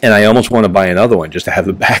 And I almost want to buy another one just to have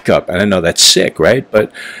the backup. And I know that's sick, right?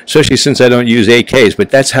 But especially since I don't use 8Ks. But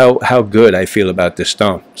that's how good I feel about this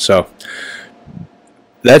stone. So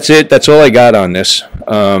that's it. That's all I got on this.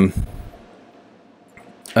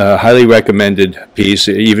 Highly recommended piece.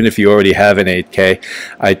 Even if you already have an 8K,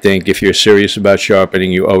 I think if you're serious about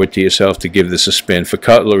sharpening, you owe it to yourself to give this a spin. For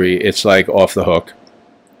cutlery, it's like off the hook.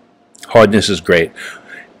 Hardness is great.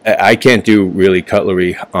 I can't do really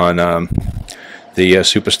cutlery on the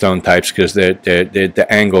Superstone types because the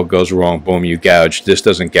angle goes wrong. Boom, you gouge. This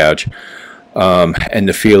doesn't gouge. And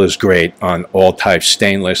the feel is great on all types,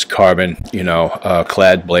 stainless, carbon, you know,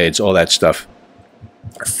 clad blades, all that stuff.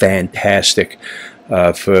 Fantastic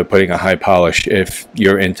for putting a high polish if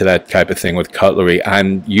you're into that type of thing with cutlery.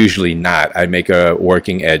 I'm usually not. I make a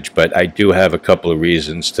working edge, but I do have a couple of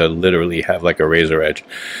reasons to literally have like a razor edge.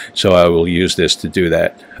 So I will use this to do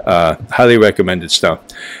that. Highly recommended stone.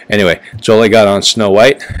 Anyway, that's all I got on Snow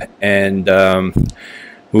White. And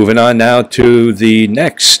moving on now to the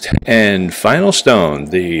next and final stone,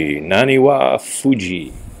 the Naniwa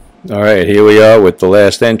Fuji. All right, here we are with the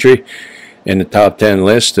last entry in the top 10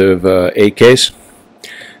 list of 8Ks.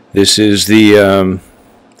 This is the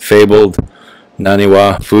fabled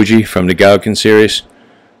Naniwa Fuji from the Gaoken series.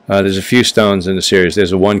 There's a few stones in the series.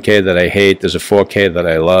 There's a 1K that I hate. There's a 4K that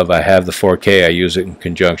I love. I have the 4K. I use it in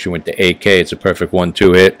conjunction with the 8K. It's a perfect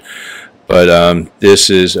 1-2 hit. But this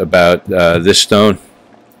is about this stone,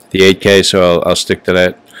 the 8K, so I'll stick to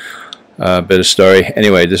that bit of story.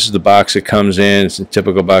 Anyway, this is the box it comes in. It's a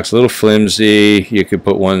typical box, a little flimsy. You could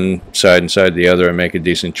put one side inside the other and make a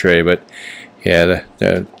decent tray, but yeah,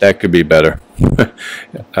 that could be better.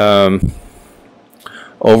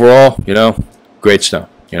 Overall, you know, great stone.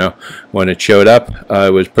 You know, when it showed up,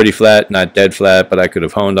 it was pretty flat, not dead flat, but I could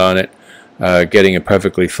have honed on it. Getting it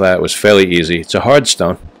perfectly flat was fairly easy. It's a hard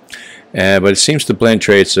stone, but it seems to blend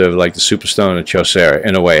traits of like the Superstone and Chaucer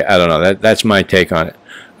in a way. I don't know. That's my take on it.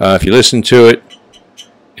 If you listen to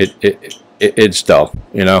it, it's dull.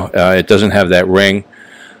 You know, it doesn't have that ring.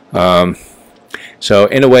 So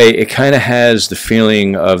in a way, it kind of has the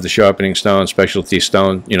feeling of the sharpening stone, specialty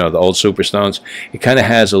stone, you know, the old super stones. It kind of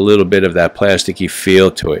has a little bit of that plasticky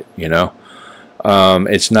feel to it, you know.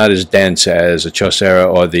 It's not as dense as a Chaucer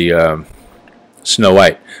or the Snow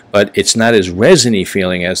White, but it's not as resiny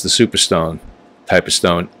feeling as the Superstone type of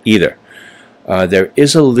stone either. There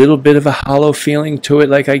is a little bit of a hollow feeling to it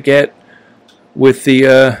like I get with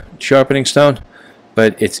the sharpening stone.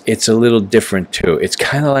 But it's a little different too. It's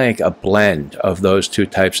kind of like a blend of those two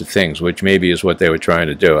types of things, which maybe is what they were trying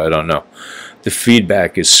to do. I don't know. The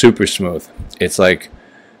feedback is super smooth. It's like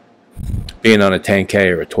being on a 10K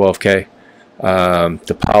or a 12K.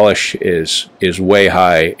 The polish is way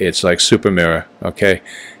high. It's like super mirror, okay?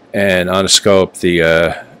 And on a scope,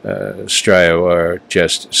 the strio are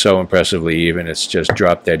just so impressively even. It's just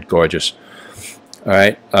drop dead gorgeous. All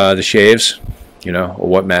right, the shaves. You know,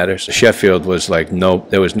 what matters. Sheffield was like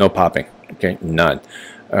there was no popping. Okay, none.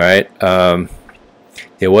 All right.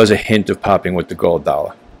 There was a hint of popping with the gold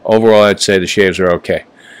dollar. Overall, I'd say the shaves are okay.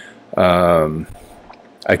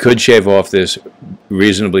 I could shave off this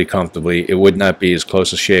reasonably comfortably. It would not be as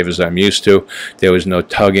close a shave as I'm used to. There was no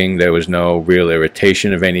tugging. There was no real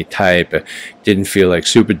irritation of any type. It didn't feel like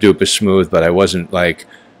super duper smooth, but I wasn't like,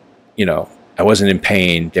 you know, I wasn't in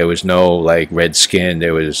pain. There was no like red skin.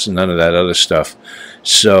 There was none of that other stuff.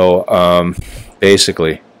 So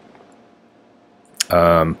basically,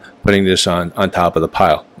 putting this on top of the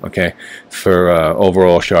pile, okay, for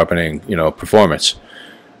overall sharpening, you know, performance.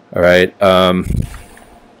 All right.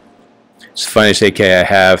 It's the finest AK I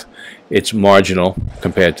have. It's marginal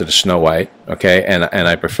compared to the Snow White, okay, and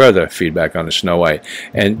I prefer the feedback on the Snow White.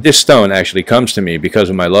 And this stone actually comes to me because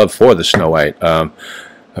of my love for the Snow White.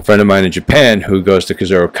 A friend of mine in Japan who goes to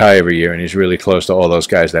Kazuro Kai every year, and he's really close to all those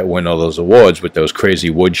guys that win all those awards with those crazy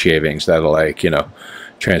wood shavings that are like, you know,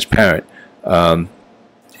 transparent.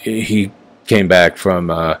 He came back from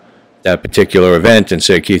that particular event and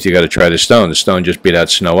said, Keith, you got to try the stone. The stone just beat out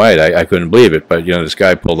Snow White. I couldn't believe it, but you know, this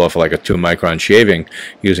guy pulled off like a 2-micron shaving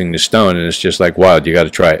using the stone, and it's just like, wow, you got to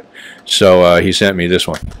try it. So he sent me this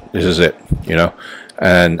one. This is it, you know,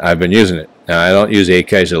 and I've been using it. Now, I don't use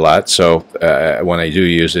AKs a lot, so when I do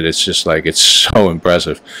use it, it's just like, it's so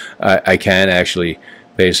impressive. I can actually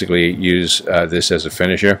basically use this as a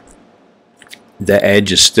finisher. The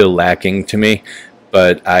edge is still lacking to me,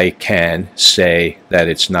 but I can say that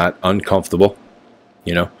it's not uncomfortable.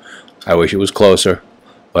 You know, I wish it was closer,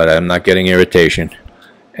 but I'm not getting irritation.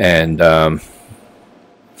 And,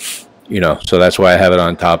 you know, so that's why I have it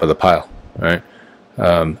on top of the pile, right?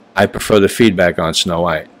 I prefer the feedback on Snow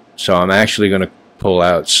White. So I'm actually going to pull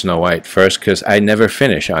out Snow White first because I never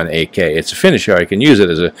finish on AK. It's a finisher. I can use it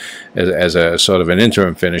as a sort of an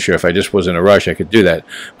interim finisher. If I just was in a rush, I could do that.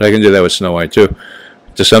 But I can do that with Snow White too.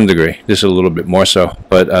 To some degree, this is a little bit more so,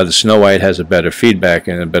 but the Snow White has a better feedback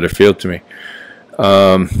and a better feel to me,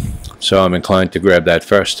 so I'm inclined to grab that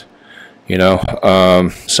first, you know.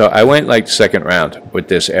 So I went like the second round with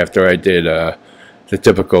this after I did the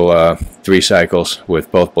typical 3 cycles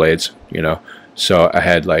with both blades, you know. So I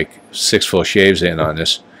had like 6 full shaves in on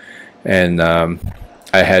this, and I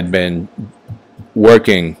had been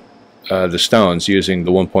working the stones using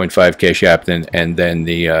the 1.5K Shapton and then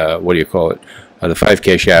the what do you call it? The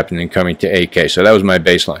 5K Shapton and coming to 8K. So that was my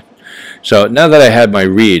baseline. So now that I had my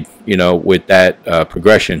read, you know, with that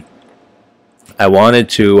progression, I wanted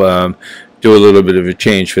to do a little bit of a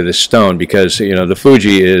change for this stone because, you know, the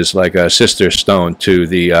Fuji is like a sister stone to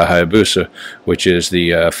the Hayabusa, which is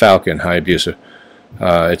the Falcon Hayabusa.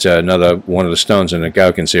 It's another one of the stones in the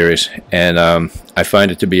Gauken series, and I find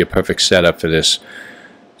it to be a perfect setup for this.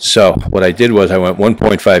 So what I did was I went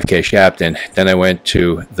 1.5K Shapton, then I went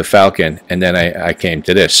to the Falcon, and then I came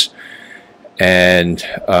to this. And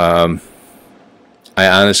I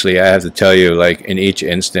honestly, I have to tell you, like in each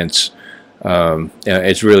instance, you know,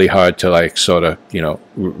 it's really hard to like sort of, you know,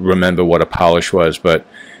 remember what a polish was, but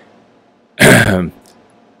the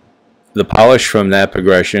polish from that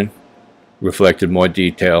progression reflected more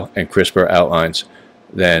detail and crisper outlines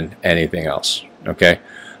than anything else. Okay.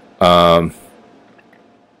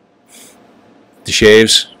 The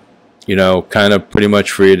shaves, you know, kind of pretty much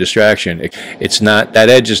free of distraction. It's not, that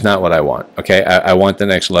edge is not what I want. Okay, I want the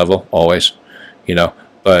next level always, you know,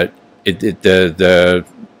 but the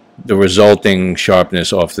resulting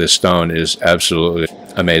sharpness off this stone is absolutely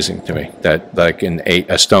amazing to me. That like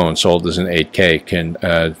a stone sold as an 8K can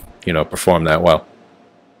you know, perform that well.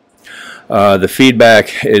 The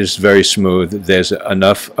feedback is very smooth. There's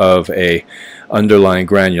enough of a underlying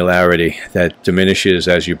granularity that diminishes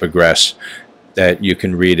as you progress, that you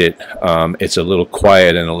can read it. It's a little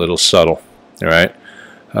quiet and a little subtle, all right?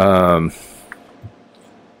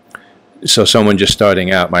 So someone just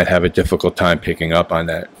starting out might have a difficult time picking up on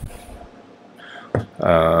that.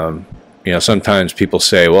 You know, sometimes people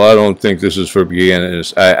say, well, I don't think this is for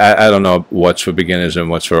beginners. I don't know what's for beginners and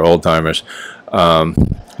what's for old-timers.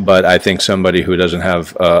 But I think somebody who doesn't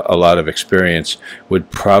have a lot of experience would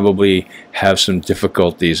probably have some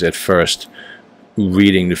difficulties at first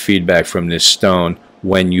reading the feedback from this stone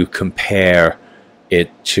when you compare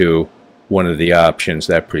it to one of the options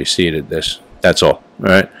that preceded this. That's all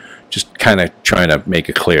right? Just kind of trying to make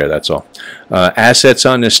it clear, that's all. Assets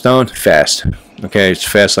on this stone, fast. Okay, it's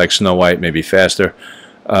fast like Snow White, maybe faster.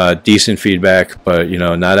 Decent feedback, but, you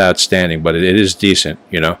know, not outstanding, but it is decent,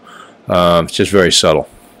 you know. It's just very subtle.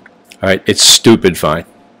 All right, it's stupid fine,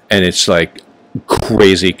 and it's like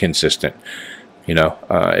crazy consistent. You know,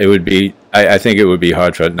 it would be, I think it would be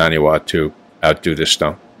hard for Naniwa to outdo this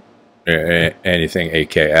stone. anything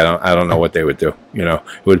 8K. I don't know what they would do. You know,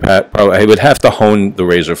 I would have to hone the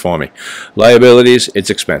razor for me. Liabilities, it's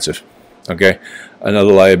expensive. Okay.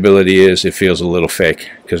 Another liability is it feels a little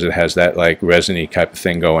fake because it has that like resiny type of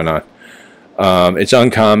thing going on. It's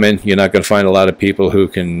uncommon. You're not going to find a lot of people who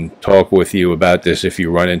can talk with you about this if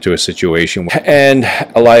you run into a situation. And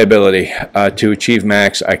a liability. To achieve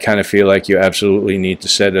max, I kind of feel like you absolutely need to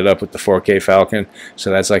set it up with the 4K Falcon.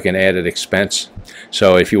 So that's like an added expense.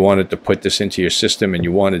 So if you wanted to put this into your system and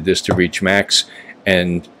you wanted this to reach max,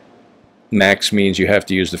 and max means you have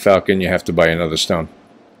to use the Falcon, you have to buy another stone.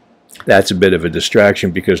 That's a bit of a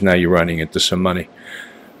distraction because now you're running into some money.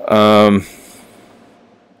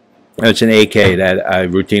 It's an 8K that I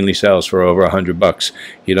routinely sells for over $100.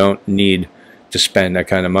 You don't need to spend that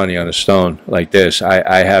kind of money on a stone like this.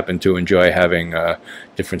 I happen to enjoy having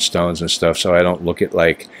different stones and stuff, so I don't look at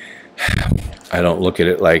it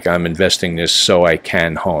like I'm investing this so I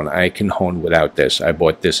can hone. I can hone without this. I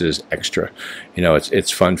bought this as extra. You know, it's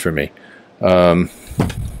fun for me.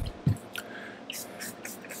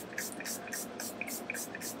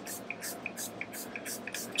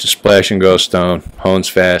 It's a splash and go stone. Hones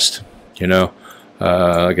fast. You know,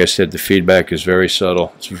 like I said, the feedback is very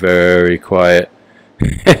subtle. It's very quiet.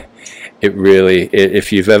 It really,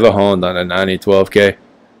 if you've ever honed on a 9012K,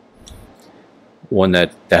 one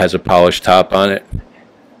that has a polished top on it,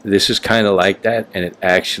 this is kind of like that, and it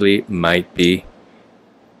actually might be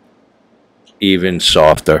even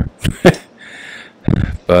softer.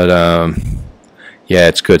 But yeah,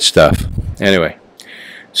 it's good stuff. Anyway,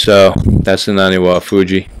 so that's the 90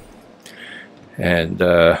 Fuji, and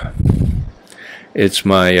it's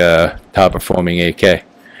my top performing 8K.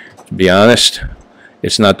 To be honest,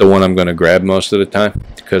 it's not the one I'm going to grab most of the time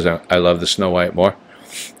because I love the Snow White more.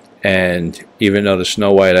 And even though the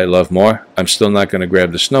Snow White I love more, I'm still not going to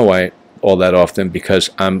grab the Snow White all that often because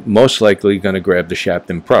I'm most likely going to grab the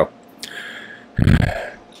Shapton Pro.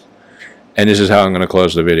 And this is how I'm going to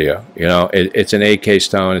close the video. You know, it's an 8K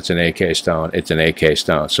stone, it's an 8K stone, it's an 8K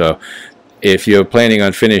stone. So if you're planning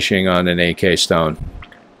on finishing on an 8K stone,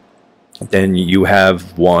 then you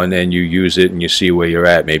have one and you use it and you see where you're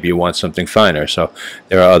at. Maybe you want something finer. So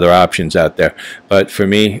there are other options out there. But for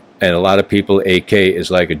me and a lot of people, 8K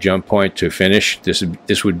is like a jump point to finish.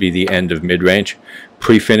 This would be the end of mid-range.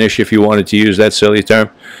 Pre-finish, if you wanted to use that silly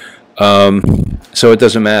term. So it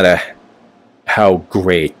doesn't matter how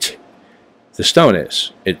great the stone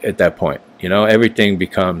is at that point. You know, everything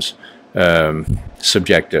becomes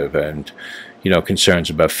subjective, and you know,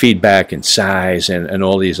 concerns about feedback and size and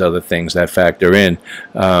all these other things that factor in.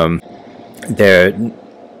 They're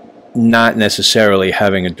not necessarily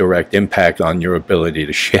having a direct impact on your ability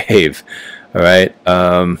to shave. All right.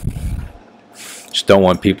 Just don't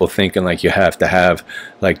want people thinking like you have to have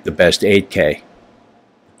like the best 8K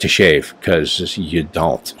to shave, because you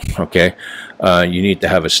don't. Okay. You need to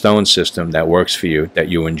have a stone system that works for you, that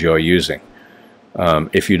you enjoy using.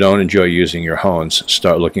 If you don't enjoy using your hones,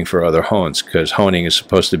 start looking for other hones, because honing is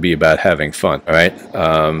supposed to be about having fun. All right.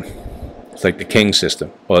 It's like the King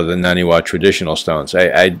system or the 90-watt traditional stones.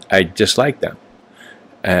 I dislike them.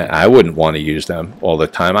 I wouldn't want to use them all the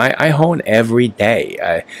time. I hone every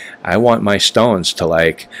day. I want my stones to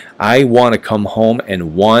I want to come home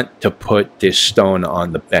and want to put this stone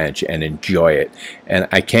on the bench and enjoy it. And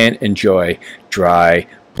I can't enjoy dry,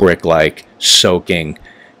 brick-like, soaking,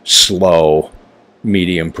 slow,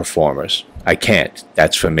 medium performers. I can't.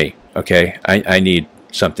 That's for me. Okay. I need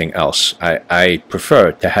something else. I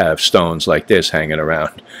prefer to have stones like this hanging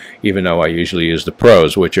around, even though I usually use the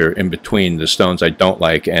pros, which are in between the stones I don't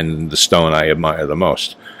like and the stone I admire the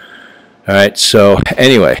most. All right. So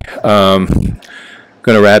anyway, going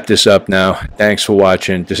to wrap this up now. Thanks for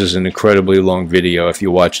watching. This is an incredibly long video. If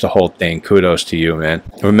you watched the whole thing, kudos to you, man.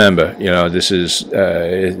 Remember, you know, this is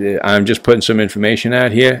I'm just putting some information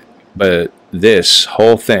out here, but this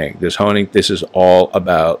whole thing, this honing, this is all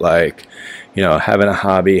about, like, you know, having a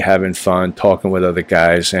hobby, having fun, talking with other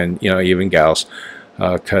guys, and, you know, even gals,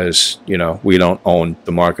 because, you know, we don't own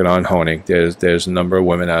the market on honing. There's a number of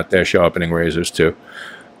women out there sharpening razors too.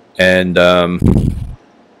 And,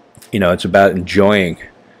 you know, it's about enjoying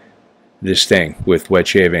this thing with wet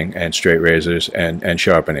shaving and straight razors and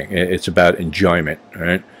sharpening. It's about enjoyment,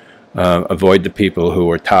 right? Avoid the people who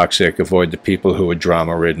are toxic, avoid the people who are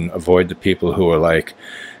drama-ridden, avoid the people who are like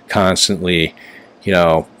constantly, you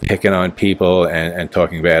know, picking on people and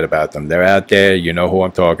talking bad about them. They're out there, you know who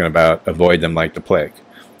I'm talking about. Avoid them like the plague.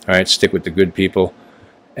 All right, stick with the good people,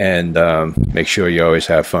 and make sure you always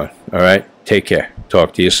have fun. All right, take care.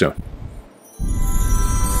 Talk to you soon.